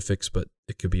specifics, but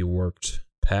it could be worked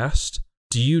past.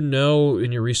 Do you know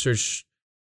in your research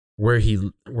where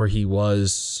he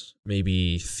was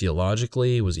maybe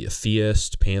theologically? Was he a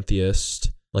theist,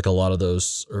 pantheist, like a lot of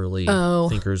those early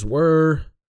thinkers were?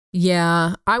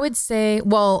 Yeah, I would say,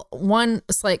 well, one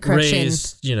slight correction.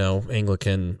 Raised,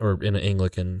 Anglican or in an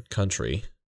Anglican country.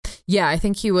 Yeah, I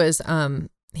think he was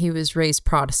raised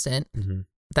Protestant. Mm-hmm.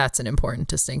 That's an important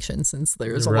distinction since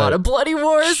there was a lot of bloody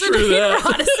wars between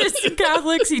Protestants and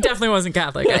Catholics. He definitely wasn't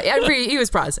Catholic. He was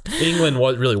Protestant. England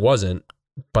really wasn't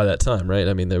by that time, right?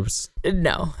 I mean, there was...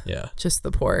 No. Yeah. Just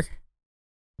the poor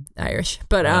Irish.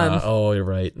 But oh, you're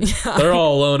right. Yeah. They're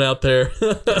all alone out there.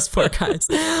 Those poor guys.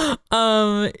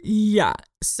 Yeah.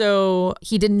 So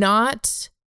he did not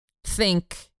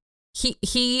think...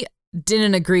 He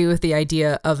didn't agree with the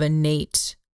idea of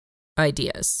innate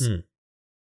ideas.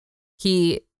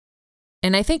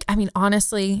 And I think,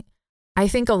 honestly, I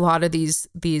think a lot of these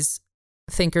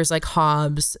thinkers like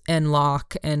Hobbes and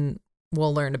Locke, and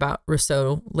we'll learn about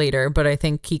Rousseau later, but I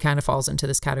think he kind of falls into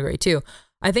this category too.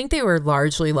 I think they were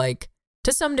largely like,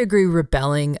 to some degree,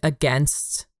 rebelling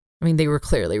against, they were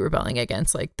clearly rebelling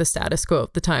against like the status quo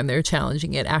at the time. They were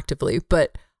challenging it actively.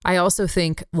 But I also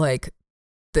think like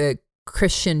the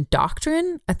Christian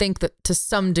doctrine, I think that to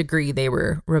some degree they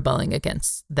were rebelling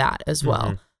against that as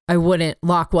well.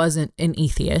 Locke wasn't an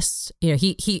atheist.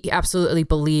 He absolutely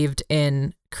believed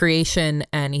in creation,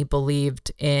 and he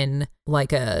believed in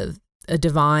like a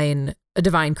divine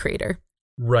creator.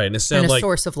 Right. And it sounded like a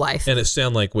source of life. And it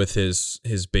sounded like with his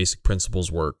basic principles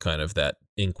were kind of that,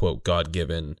 in quote,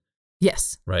 God-given.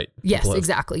 Yes. Right. Yes,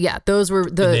 exactly. Yeah. Those were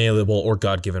the inalienable or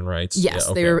God-given rights. Yes.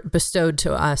 Yeah, okay. They were bestowed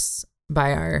to us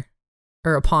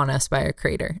upon us by our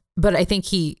creator. But I think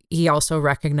he also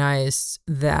recognized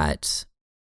that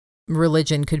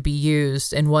religion could be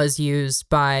used and was used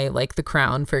by like the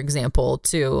crown, for example,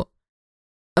 to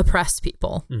oppress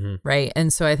people, right?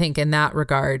 And so I think in that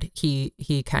regard,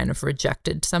 he kind of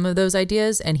rejected some of those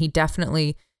ideas, and he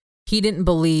didn't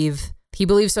believe. He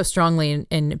believed so strongly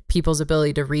in people's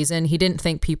ability to reason. He didn't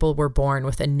think people were born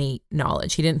with innate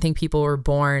knowledge. He didn't think people were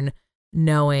born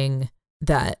knowing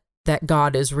that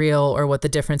God is real or what the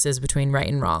difference is between right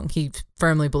and wrong. He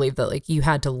firmly believed that like you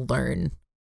had to learn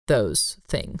those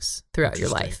things throughout your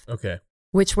life. Okay.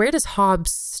 Where does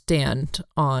Hobbes stand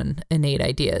on innate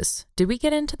ideas? Did we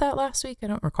get into that last week? I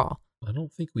don't recall. I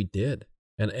don't think we did.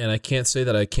 And I can't say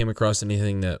that I came across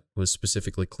anything that was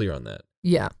specifically clear on that.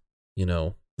 Yeah. You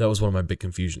know, that was one of my big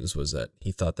confusions, was that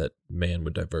he thought that man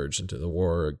would diverge into the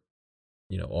war,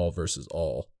 you know, all versus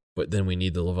all. But then we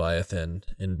need the Leviathan.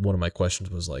 And one of my questions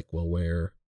was like, well,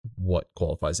 what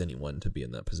qualifies anyone to be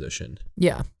in that position?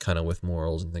 Yeah. Kind of with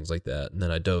morals and things like that. And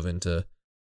then I dove into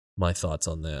my thoughts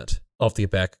on that. I'll have to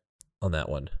get back on that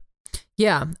one.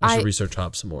 Yeah. I should research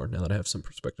Hobbes some more now that I have some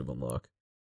perspective on Locke.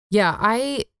 Yeah,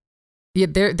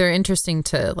 they're interesting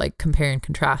to like compare and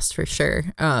contrast for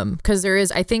sure. Because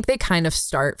I think they kind of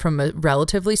start from a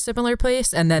relatively similar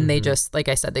place, and then they just, like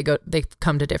I said, they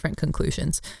come to different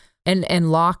conclusions.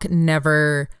 And Locke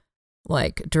never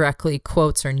like directly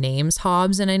quotes or names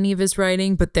Hobbes in any of his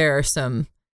writing, but there are some.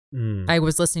 I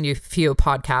was listening to a few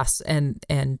podcasts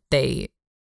and they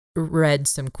read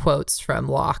some quotes from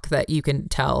Locke that you can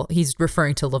tell he's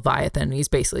referring to Leviathan, and he's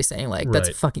basically saying like that's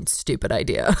a fucking stupid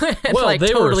idea. Well, like they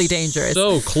totally were dangerous.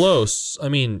 So close. I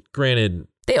mean, granted,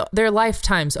 their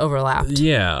lifetimes overlapped.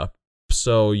 Yeah.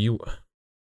 So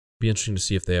be interesting to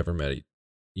see if they ever met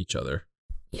each other.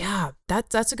 Yeah,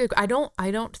 that's a good. I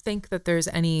don't think that there's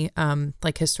any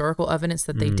like historical evidence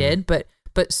that they did, but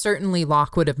certainly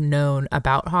Locke would have known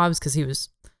about Hobbes because he was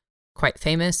quite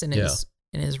famous and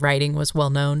his writing was well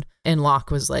known. And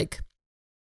Locke was like,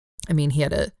 I mean, he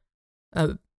had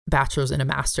a bachelor's and a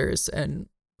master's and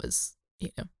was, you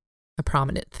know, a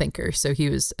prominent thinker. So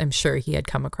I'm sure he had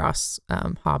come across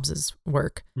Hobbes's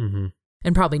work and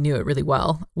probably knew it really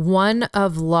well. One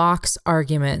of Locke's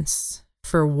arguments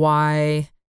for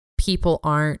why people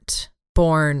aren't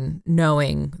born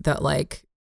knowing that like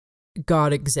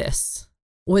God exists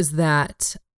was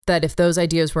that if those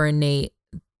ideas were innate,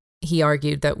 he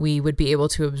argued that we would be able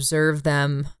to observe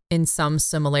them in some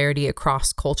similarity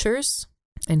across cultures.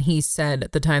 And he said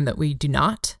at the time that we do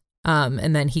not.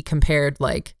 And then he compared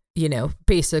like, you know,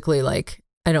 basically like,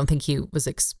 I don't think he was,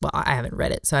 I haven't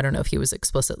read it, so I don't know if he was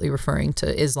explicitly referring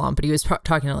to Islam, but he was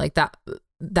talking to like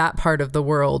that part of the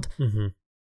world,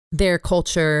 their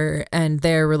culture and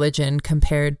their religion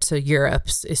compared to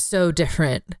Europe's is so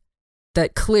different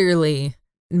that clearly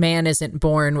man isn't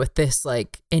born with this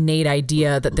like innate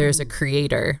idea that there's a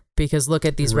creator, because look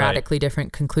at these radically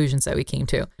different conclusions that we came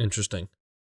to. Interesting.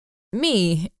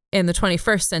 Me in the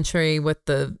 21st century with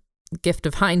the gift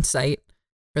of hindsight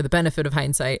or the benefit of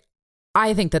hindsight,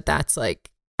 I think that's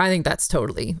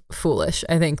totally foolish.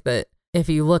 I think that if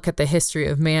you look at the history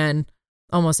of man,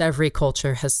 almost every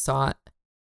culture has sought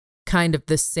kind of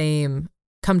the same,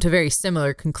 come to very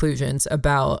similar conclusions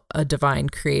about a divine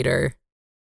creator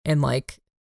and like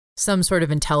some sort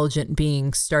of intelligent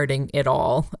being starting it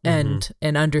all, and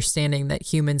understanding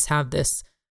that humans have there's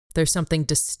something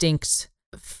distinct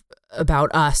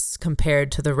about us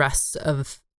compared to the rest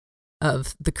of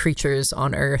the creatures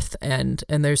on Earth, and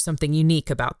there's something unique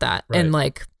about that. Right. And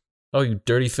like, oh, you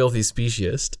dirty, filthy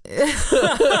speciesist.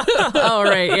 Oh,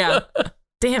 right, yeah.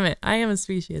 Damn it, I am a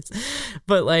speciesist.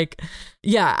 But like,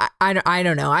 yeah, I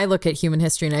don't know. I look at human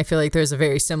history and I feel like there's a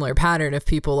very similar pattern of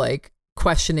people like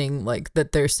questioning like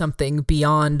that there's something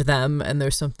beyond them and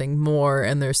there's something more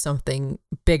and there's something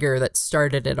bigger that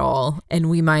started it all. And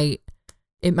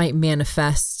it might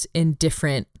manifest in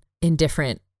different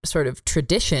sort of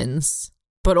traditions,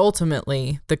 but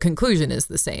ultimately the conclusion is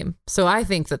the same. So I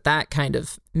think that kind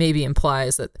of maybe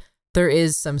implies that there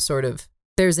is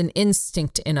there's an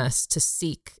instinct in us to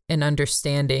seek an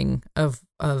understanding of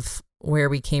where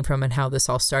we came from and how this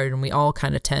all started. And we all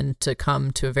kind of tend to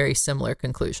come to a very similar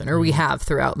conclusion, or we have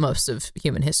throughout most of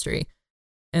human history.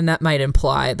 And that might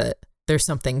imply that there's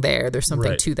something there. There's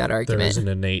something to that argument. There is an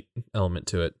innate element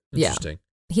to it. Interesting.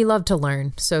 Yeah. He loved to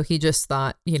learn. So he just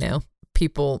thought, you know,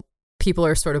 people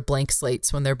are sort of blank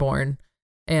slates when they're born,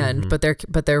 and but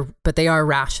they are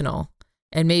rational.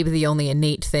 And maybe the only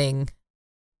innate thing,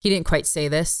 he didn't quite say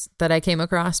this that I came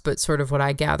across, but sort of what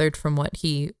I gathered from what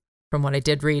I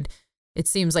did read, it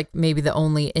seems like maybe the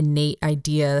only innate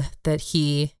idea that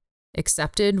he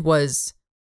accepted was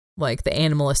like the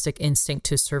animalistic instinct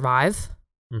to survive.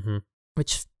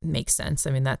 which makes sense.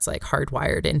 I mean, that's like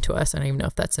hardwired into us. I don't even know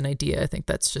if that's an idea. I think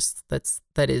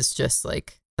that is just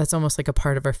like, that's almost like a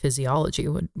part of our physiology.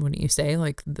 Wouldn't you say?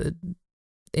 Like the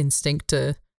instinct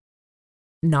to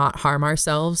not harm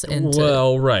ourselves and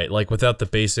right. Like without the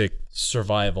basic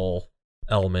survival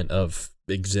element of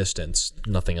existence,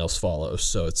 nothing else follows.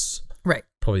 So it's right.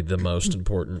 Probably the most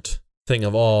important thing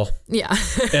of all. Yeah.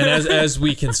 And as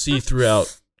we can see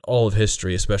throughout all of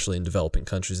history, especially in developing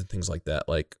countries and things like that,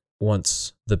 like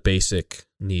once the basic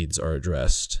needs are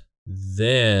addressed,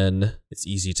 then it's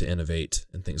easy to innovate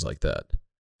and things like that.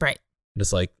 Right. And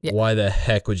it's like, why the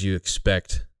heck would you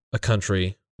expect a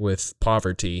country with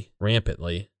poverty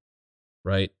rampantly,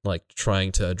 right? Like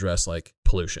trying to address like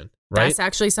pollution, right? That's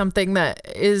actually something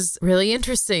that is really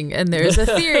interesting. And there's a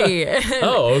theory.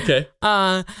 Oh, okay.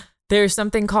 There's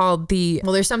something called the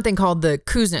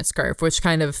Kuznets curve, which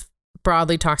kind of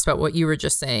broadly talks about what you were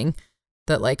just saying,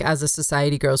 that like as a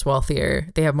society grows wealthier,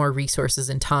 they have more resources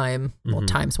and time. Well,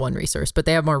 time's one resource, but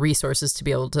they have more resources to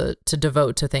be able to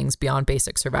devote to things beyond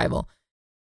basic survival.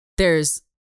 There's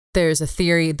a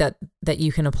theory that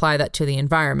you can apply that to the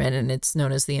environment, and it's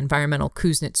known as the environmental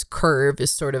Kuznets curve,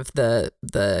 is sort of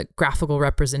the graphical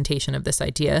representation of this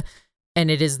idea.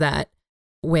 And it is that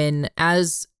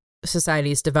as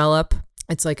societies develop,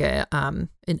 it's like an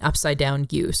upside down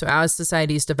U. So as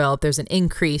societies develop, there's an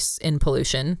increase in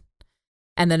pollution.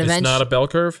 And then eventually, it's not a bell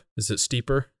curve? Is it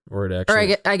steeper or it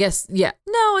actually? Or I guess, yeah.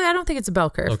 No, I don't think it's a bell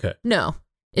curve. Okay. No,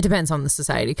 it depends on the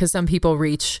society, because some people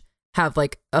have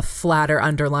like a flatter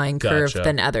underlying curve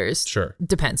than others. Sure.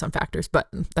 Depends on factors, but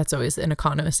that's always an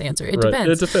economist answer. It right.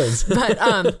 depends. It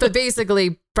depends. but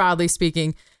basically, broadly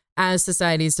speaking, as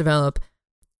societies develop,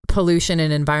 pollution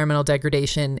and environmental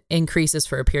degradation increases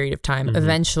for a period of time.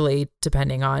 Eventually,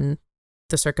 depending on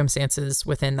the circumstances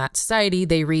within that society,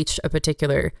 they reach a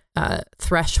particular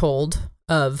threshold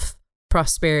of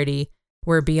prosperity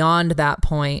where beyond that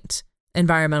point,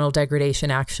 environmental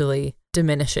degradation actually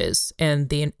diminishes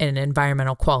and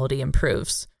environmental quality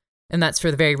improves. And that's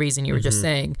for the very reason you were just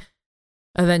saying.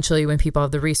 Eventually, when people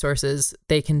have the resources,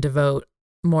 they can devote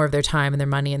more of their time and their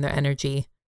money and their energy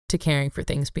to caring for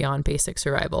things beyond basic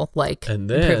survival, like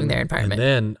improving their environment.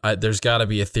 And then there's got to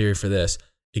be a theory for this.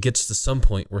 It gets to some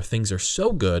point where things are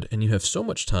so good and you have so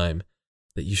much time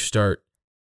that you start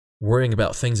worrying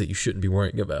about things that you shouldn't be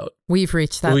worrying about. We've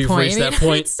reached that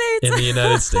point in the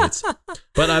United States.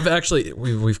 But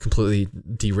we've completely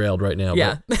derailed right now.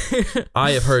 Yeah. But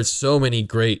I have heard so many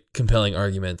great, compelling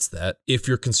arguments that if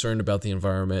you're concerned about the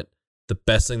environment, the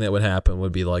best thing that would happen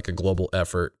would be like a global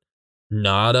effort,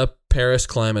 not a Paris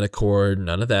Climate Accord,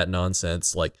 none of that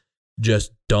nonsense. Like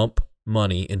just dump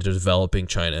money into developing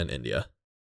China and India.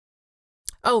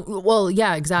 Oh, well,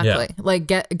 yeah, exactly. Yeah. Like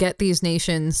get these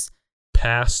nations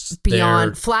past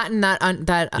beyond, flatten that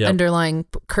underlying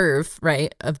curve,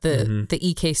 right, of the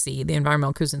EKC, the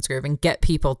environmental Kuznets curve, and get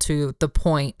people to the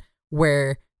point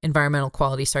where environmental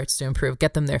quality starts to improve.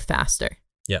 Get them there faster.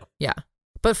 Yeah. Yeah.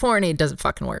 But foreign aid doesn't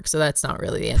fucking work, so that's not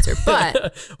really the answer.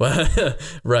 But well,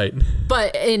 right.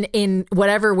 But in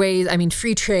whatever ways, I mean,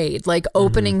 free trade, like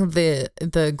opening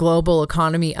the global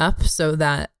economy up so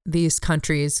that these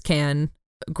countries can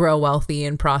grow wealthy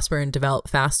and prosper and develop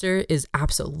faster is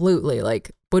absolutely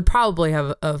would probably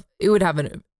have a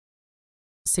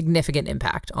significant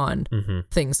impact on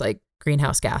things like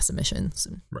greenhouse gas emissions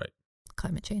and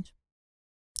climate change.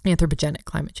 Anthropogenic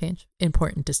climate change.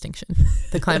 Important distinction.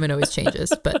 The climate always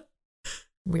changes, but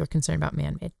we are concerned about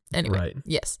man-made. Anyway,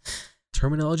 yes.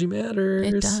 Terminology matters.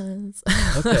 It does.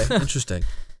 Okay, interesting.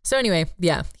 So anyway,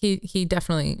 yeah, he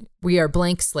definitely, we are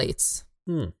blank slates.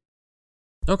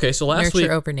 Okay, so last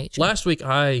week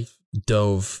I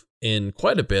dove in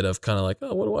quite a bit of kind of like,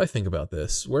 oh, what do I think about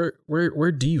this?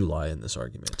 Where do you lie in this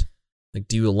argument? Like,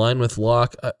 do you align with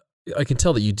Locke? I can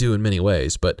tell that you do in many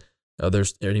ways, but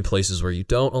there's any places where you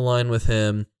don't align with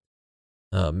him,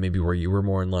 maybe where you were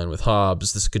more in line with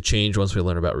Hobbes. This could change once we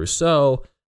learn about Rousseau.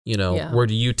 Where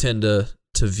do you tend to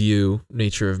view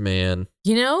nature of man?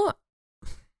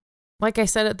 Like I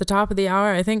said at the top of the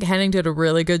hour, I think Henning did a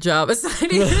really good job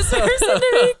assigning this person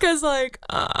to me because,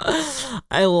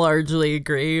 I largely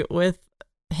agree with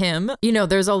him.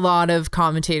 There's a lot of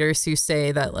commentators who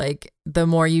say that, the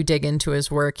more you dig into his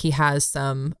work,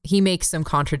 he makes some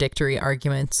contradictory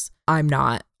arguments. I'm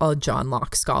not a John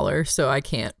Locke scholar, so I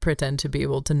can't pretend to be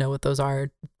able to know what those are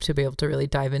to be able to really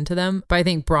dive into them. But I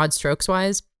think broad strokes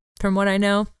wise, from what I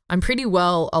know, I'm pretty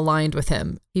well aligned with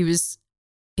him. He was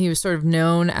sort of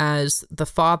known as the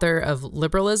father of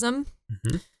liberalism,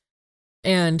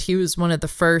 and he was one of the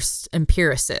first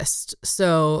empiricists.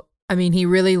 So, I mean, he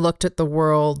really looked at the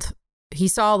world he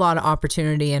saw a lot of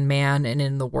opportunity in man and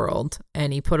in the world,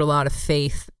 and he put a lot of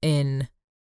faith in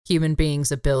human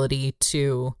beings' ability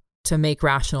to make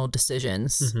rational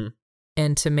decisions,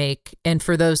 and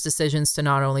for those decisions to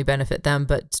not only benefit them,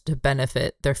 but to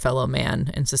benefit their fellow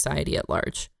man and society at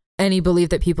large. And he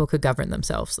believed that people could govern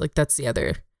themselves. Like, that's the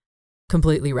other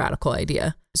completely radical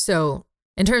idea. So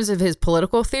in terms of his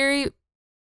political theory,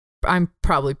 I'm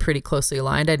probably pretty closely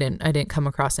aligned. I didn't come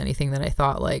across anything that I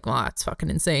thought like, well, that's fucking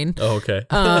insane. Oh, okay.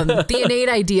 The innate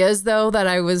ideas though that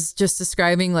I was just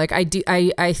describing, like I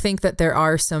think that there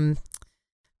are some,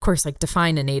 of course, like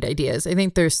define innate ideas. I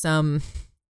think there are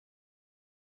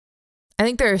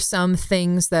some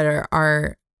things that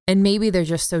are and maybe they're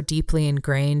just so deeply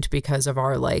ingrained because of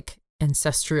our like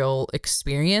ancestral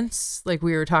experience, like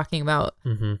we were talking about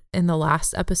in the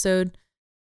last episode,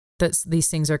 that these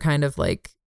things are kind of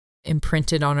like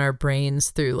imprinted on our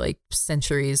brains through like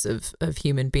centuries of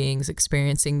human beings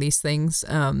experiencing these things.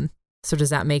 So does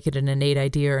that make it an innate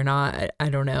idea or not? I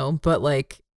don't know. But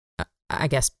like, I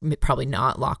guess probably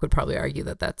not. Locke would probably argue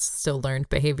that that's still learned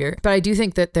behavior. But I do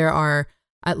think that there are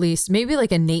at least maybe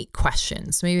like innate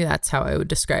questions. Maybe that's how I would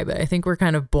describe it. I think we're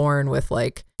kind of born with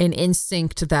like an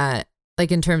instinct that,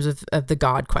 like in terms of the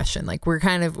God question, like we're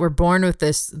born with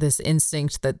this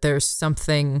instinct that there's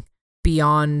something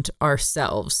beyond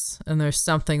ourselves, and there's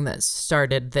something that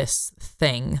started this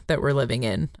thing that we're living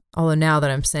in. Although now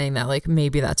that I'm saying that, like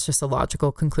maybe that's just a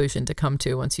logical conclusion to come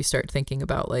to once you start thinking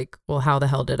about like, well, how the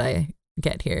hell did I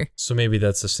get here? So maybe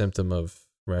that's a symptom of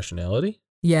rationality?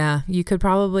 Yeah, you could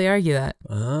probably argue that.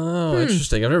 Oh,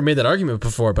 interesting. I've never made that argument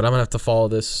before, but I'm gonna have to follow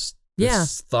this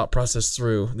thought process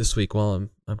through this week while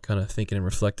I'm kind of thinking and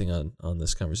reflecting on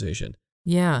this conversation.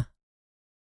 Yeah.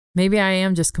 Maybe I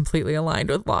am just completely aligned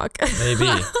with Locke. Maybe.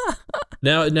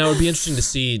 Now it would be interesting to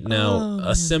see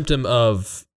a symptom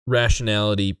of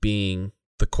rationality being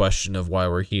the question of why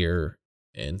we're here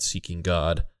and seeking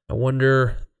God. I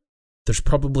wonder, there's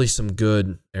probably some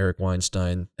good, Eric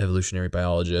Weinstein, evolutionary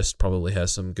biologist, probably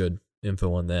has some good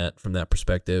info on that from that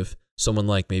perspective. Someone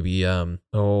like maybe,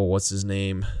 what's his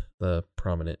name? The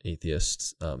prominent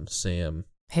atheist, Sam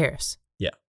Harris.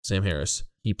 Yeah, Sam Harris.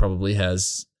 He probably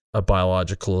has a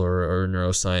biological or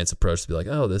neuroscience approach to be like,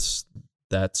 oh, that's,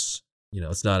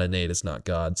 it's not innate, it's not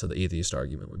God. So the atheist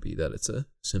argument would be that it's a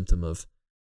symptom of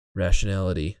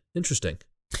rationality. Interesting.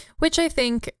 Which I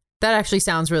think that actually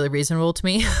sounds really reasonable to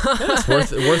me. Yeah,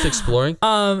 it's worth exploring.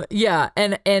 Yeah,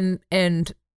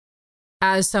 and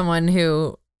as someone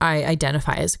who I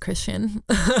identify as a Christian,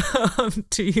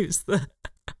 to use the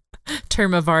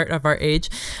term of art of our age,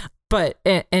 but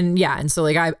and so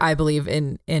like I believe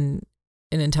in an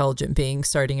intelligent being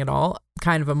starting it all,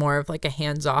 kind of a more of like a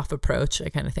hands-off approach. I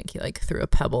kind of think he like threw a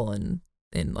pebble in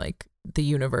like the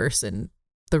universe, and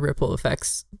the ripple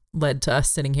effects led to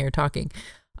us sitting here talking.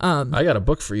 I got a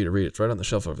book for you to read. It's right on the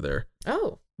shelf over there.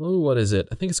 Oh, what is it?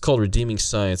 I think it's called Redeeming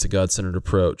Science, a God-Centered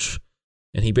Approach.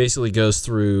 And he basically goes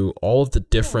through all of the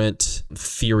different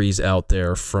theories out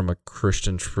there from a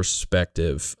Christian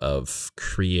perspective of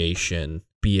creation,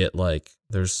 be it like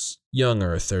there's young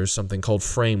earth, there's something called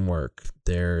framework,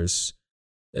 there's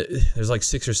like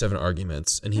 6 or 7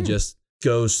 arguments, and he just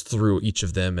goes through each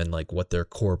of them and like what their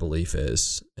core belief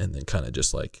is, and then kind of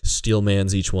just like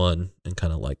steelmans each one and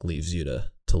kind of like leaves you to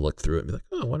look through it and be like,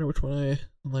 oh, I wonder which one I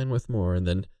align with more. And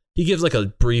then he gives like a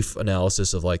brief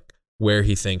analysis of like where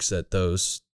he thinks that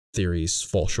those theories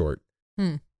fall short.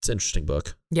 It's an interesting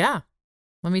book. Yeah.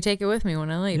 Let me take it with me when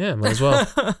I leave. Yeah, might as well.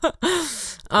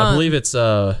 I believe it's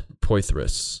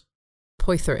Pythagoras.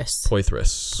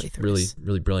 Pythagoras. Really,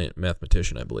 really brilliant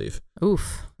mathematician, I believe.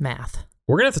 Oof, math.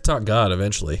 We're going to have to talk God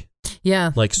eventually.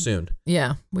 Yeah. Like soon.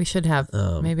 Yeah, we should have.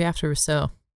 Maybe after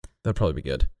Rousseau. That'd probably be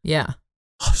good. Yeah.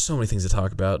 Oh, so many things to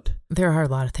talk about. There are a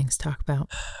lot of things to talk about.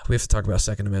 We have to talk about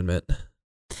Second Amendment.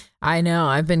 I know.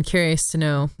 I've been curious to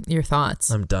know your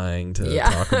thoughts. I'm dying to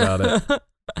talk about it.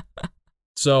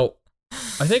 So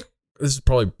I think this is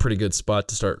probably a pretty good spot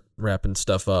to start wrapping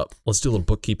stuff up. Let's do a little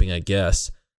bookkeeping, I guess.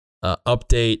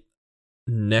 Update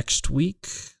next week.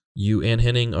 You and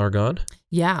Henning are gone.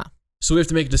 Yeah. So we have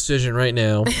to make a decision right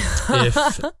now.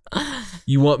 If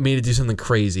you want me to do something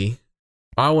crazy,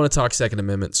 I want to talk Second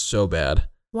Amendment so bad.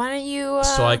 Why don't you...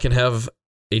 So I can have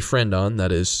a friend on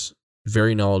that is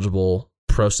very knowledgeable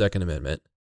pro Second Amendment.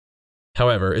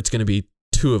 However, it's going to be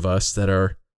 2 of us that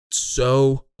are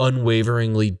so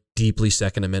unwaveringly deeply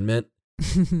Second Amendment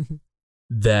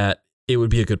that it would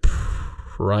be a good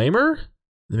primer.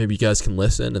 Maybe you guys can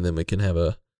listen and then we can have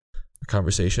a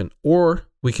conversation, or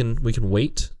we can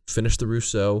wait, finish the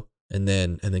Rousseau, and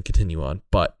then continue on.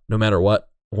 But no matter what,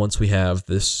 once we have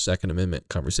this Second Amendment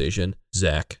conversation,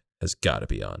 Zach has got to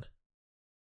be on.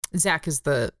 Zach is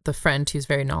the friend who's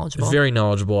very knowledgeable. Very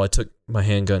knowledgeable. I took my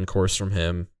handgun course from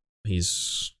him.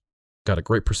 He's got a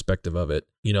great perspective of it.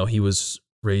 You know, he was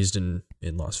raised in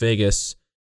Las Vegas,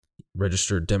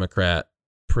 registered Democrat,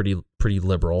 pretty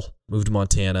liberal, moved to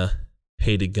Montana,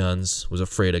 hated guns, was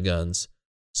afraid of guns.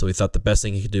 So he thought the best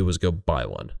thing he could do was go buy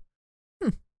one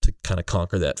to kind of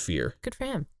conquer that fear. Good for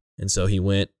him. And so he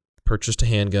went, purchased a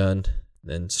handgun,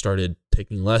 then started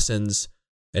taking lessons,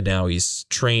 and now he's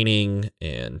training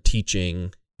and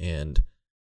teaching and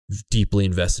deeply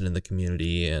invested in the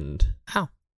community. And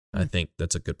I think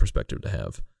that's a good perspective to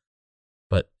have.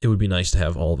 But it would be nice to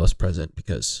have all of us present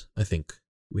because I think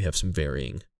we have some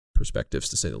varying perspectives,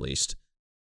 to say the least.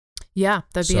 Yeah,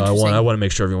 that'd be so interesting. I want to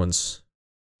make sure everyone's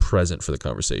present for the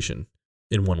conversation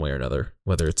in one way or another,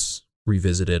 whether it's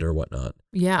revisited or whatnot.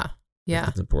 Yeah.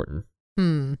 That's important.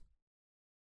 So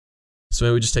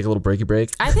maybe we just take a little breaky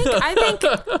break.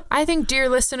 I think, dear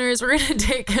listeners, we're gonna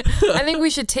take. I think we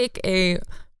should take a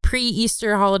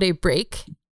pre-Easter holiday break.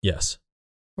 Yes.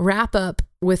 Wrap up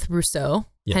with Rousseau.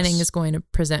 Yes. Henning is going to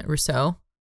present Rousseau.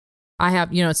 I have,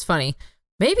 it's funny.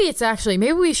 Maybe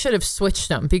we should have switched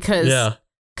them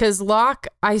because Locke,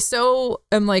 I so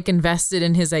am like invested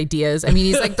in his ideas. I mean,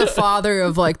 he's like the father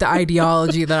of like the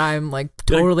ideology that I'm like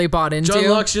totally bought into. John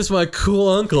Locke's just my cool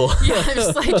uncle. Yeah, I'm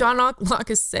just like, John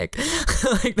Locke is sick.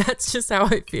 Like, that's just how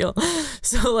I feel.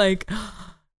 So like,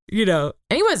 and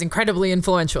he was incredibly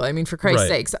influential. I mean, for Christ's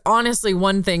sakes, honestly,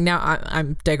 one thing, now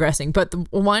I'm digressing, but the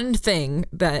one thing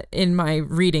that in my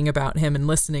reading about him and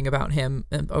listening about him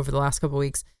over the last couple of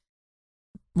weeks,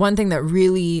 one thing that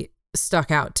really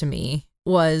stuck out to me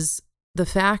was the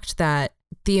fact that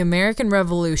the American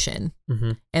Revolution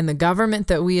and the government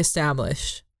that we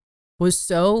established was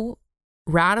so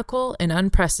radical and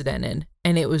unprecedented,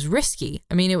 and it was risky.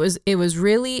 I mean, it was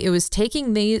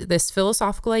taking this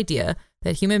philosophical idea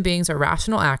that human beings are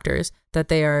rational actors, that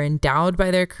they are endowed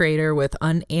by their creator with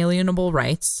unalienable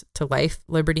rights to life,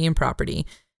 liberty, and property,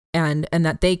 and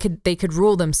that they could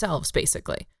rule themselves,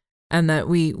 basically, and that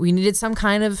we needed some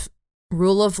kind of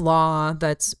rule of law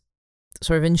that's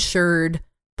sort of ensured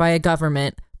by a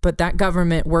government, but that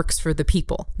government works for the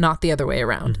people, not the other way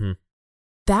around.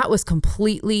 That was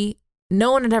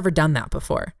no one had ever done that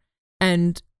before.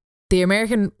 And the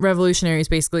American revolutionaries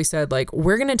basically said, like,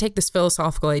 we're going to take this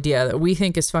philosophical idea that we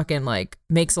think is fucking like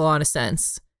makes a lot of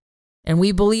sense, and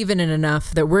we believe in it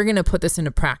enough that we're going to put this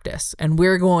into practice, and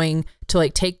we're going to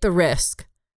like take the risk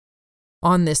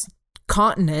on this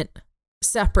continent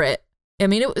separate. I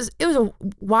mean, it was a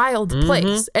wild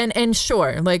place, and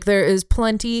sure, like there is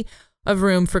plenty of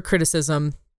room for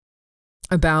criticism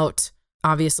about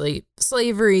obviously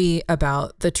slavery,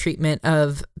 about the treatment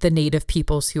of the native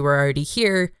peoples who were already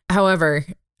here. However,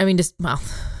 I mean,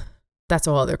 that's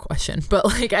a whole other question. But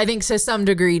like, I think to some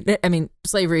degree, I mean,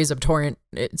 slavery is abhorrent.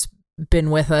 It's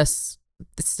been with us.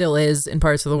 It still is in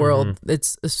parts of the world.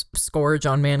 It's a scourge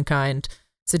on mankind.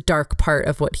 It's a dark part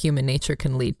of what human nature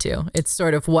can lead to. It's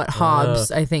sort of what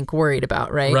Hobbes, I think, worried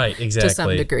about, right? Right, exactly. To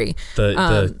some degree.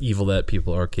 The evil that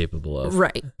people are capable of.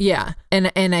 Right, yeah.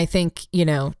 And I think,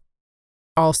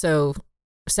 also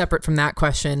separate from that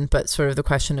question, but sort of the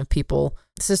question of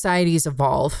societies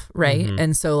evolve, right?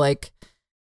 And so like...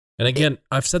 And again,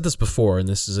 I've said this before, and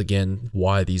this is again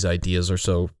why these ideas are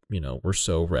so, we're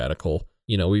so radical.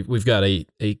 We've got a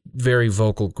very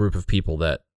vocal group of people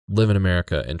that live in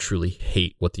America and truly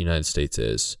hate what the United States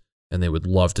is, and they would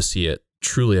love to see it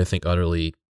truly, I think,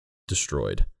 utterly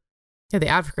destroyed. Yeah, they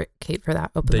advocate for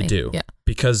that openly. They do. Yeah.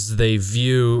 Because they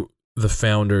view the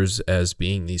founders as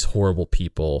being these horrible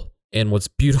people. And what's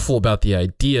beautiful about the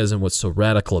ideas and what's so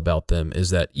radical about them is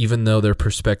that even though their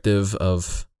perspectives in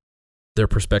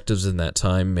that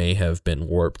time may have been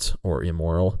warped or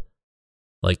immoral,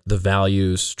 like the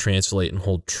values translate and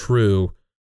hold true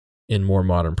in more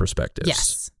modern perspectives.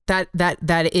 Yes.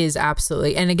 That is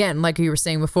absolutely. And again, like you were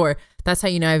saying before, that's how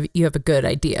you have a good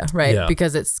idea, right? Yeah.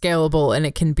 Because it's scalable and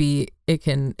it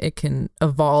can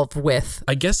evolve with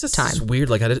I guess it's time. Weird.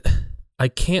 Like I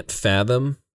can't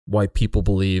fathom why people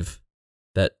believe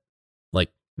that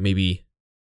like maybe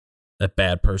a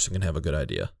bad person can have a good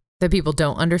idea. That people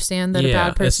don't understand that a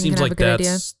bad person can have a good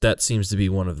idea. That seems to be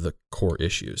one of the core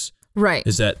issues. Right.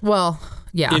 Is that, well,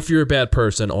 yeah. If you're a bad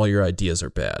person, all your ideas are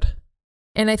bad.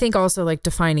 And I think also like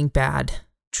defining bad.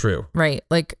 True. Right.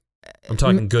 Like I'm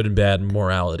talking good and bad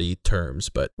morality terms,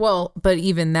 but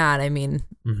even that, I mean,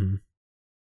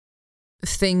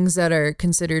 things that are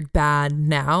considered bad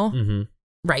now,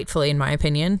 rightfully, in my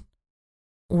opinion,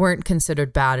 weren't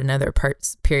considered bad in other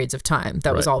periods of time.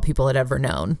 That was all people had ever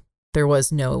known. There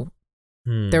was no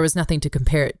There was nothing to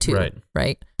compare it to,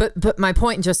 right? But my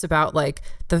point just about like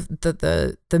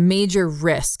the major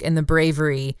risk and the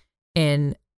bravery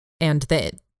and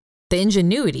the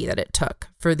ingenuity that it took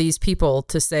for these people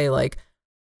to say like,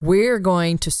 we're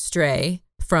going to stray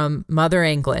from Mother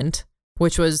England,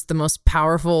 which was the most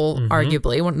powerful,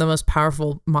 arguably one of the most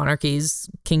powerful monarchies,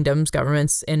 kingdoms,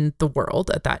 governments in the world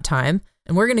at that time.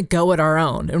 And we're going to go it our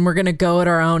own. And we're going to go it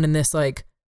our own in this like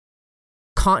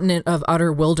continent of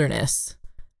utter wilderness.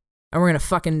 And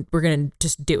we're going to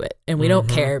just do it. And we don't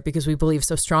care because we believe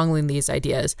so strongly in these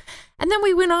ideas. And then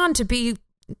we went on to be,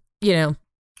 to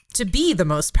be the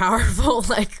most powerful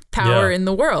like power in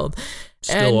the world.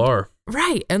 Still are.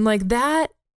 Right. And like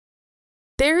that,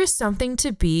 there is something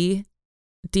to be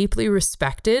deeply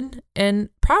respected and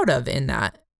proud of in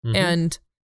that. And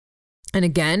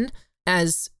again,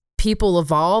 as people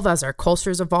evolve, as our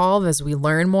cultures evolve, as we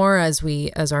learn more, as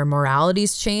our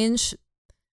moralities change,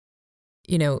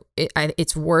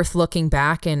 it's worth looking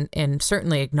back and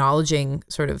certainly acknowledging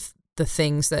sort of the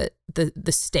things that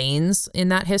the stains in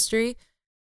that history.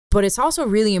 But it's also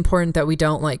really important that we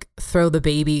don't like throw the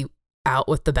baby out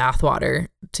with the bathwater,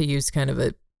 to use kind of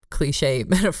a cliche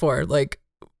metaphor. Like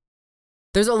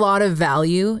there's a lot of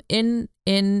value in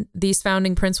these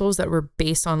founding principles that were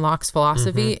based on Locke's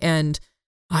philosophy. And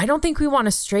I don't think we want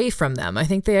to stray from them. I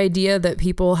think the idea that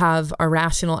people are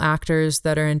rational actors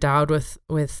that are endowed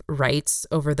with rights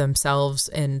over themselves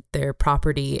and their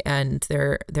property and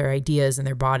their ideas and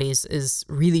their bodies is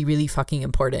really, really fucking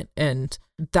important. And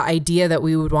the idea that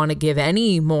we would want to give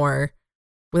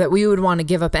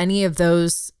up any of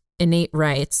those innate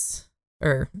rights,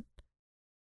 or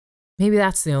maybe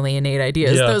that's the only innate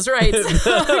idea is those rights,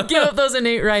 give up those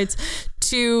innate rights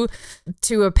to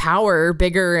a power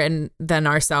bigger than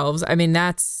ourselves. I mean,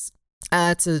 that's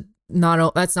not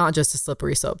just a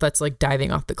slippery slope. That's like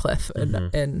diving off the cliff.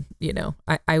 And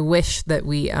I wish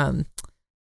that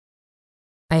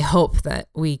I hope that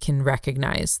we can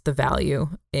recognize the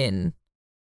value in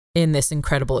this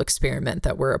incredible experiment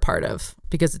that we're a part of,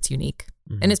 because it's unique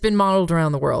and it's been modeled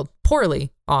around the world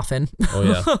poorly often. Oh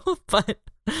yeah.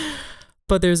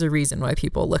 But there's a reason why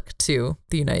people look to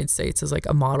the United States as like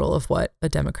a model of what a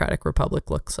democratic republic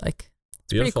looks like.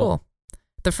 It's pretty cool.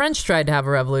 The French tried to have a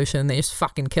revolution. They just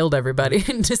fucking killed everybody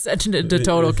and descended into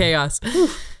total chaos.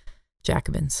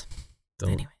 Jacobins.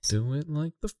 Don't do it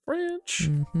like the French.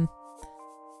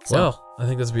 So, well, I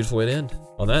think that's a beautiful way to end.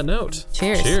 On that note,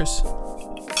 cheers. Cheers.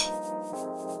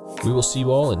 We will see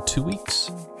you all in 2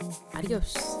 weeks.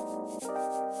 Adios.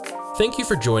 Thank you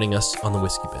for joining us on the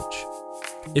Whiskey Bench.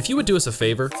 If you would do us a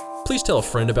favor, please tell a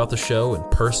friend about the show in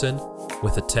person,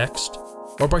 with a text,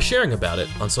 or by sharing about it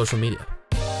on social media.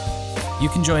 You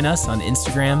can join us on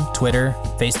Instagram, Twitter,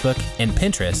 Facebook, and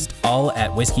Pinterest, all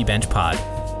at Whiskey Bench Pod.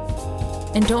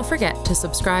 And don't forget to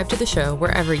subscribe to the show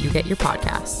wherever you get your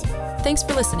podcasts. Thanks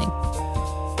for listening.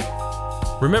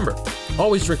 Remember,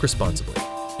 always drink responsibly,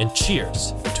 and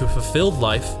cheers to a fulfilled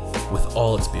life with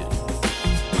all its beauty.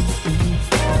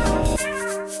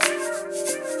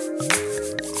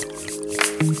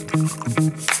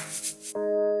 Thank you.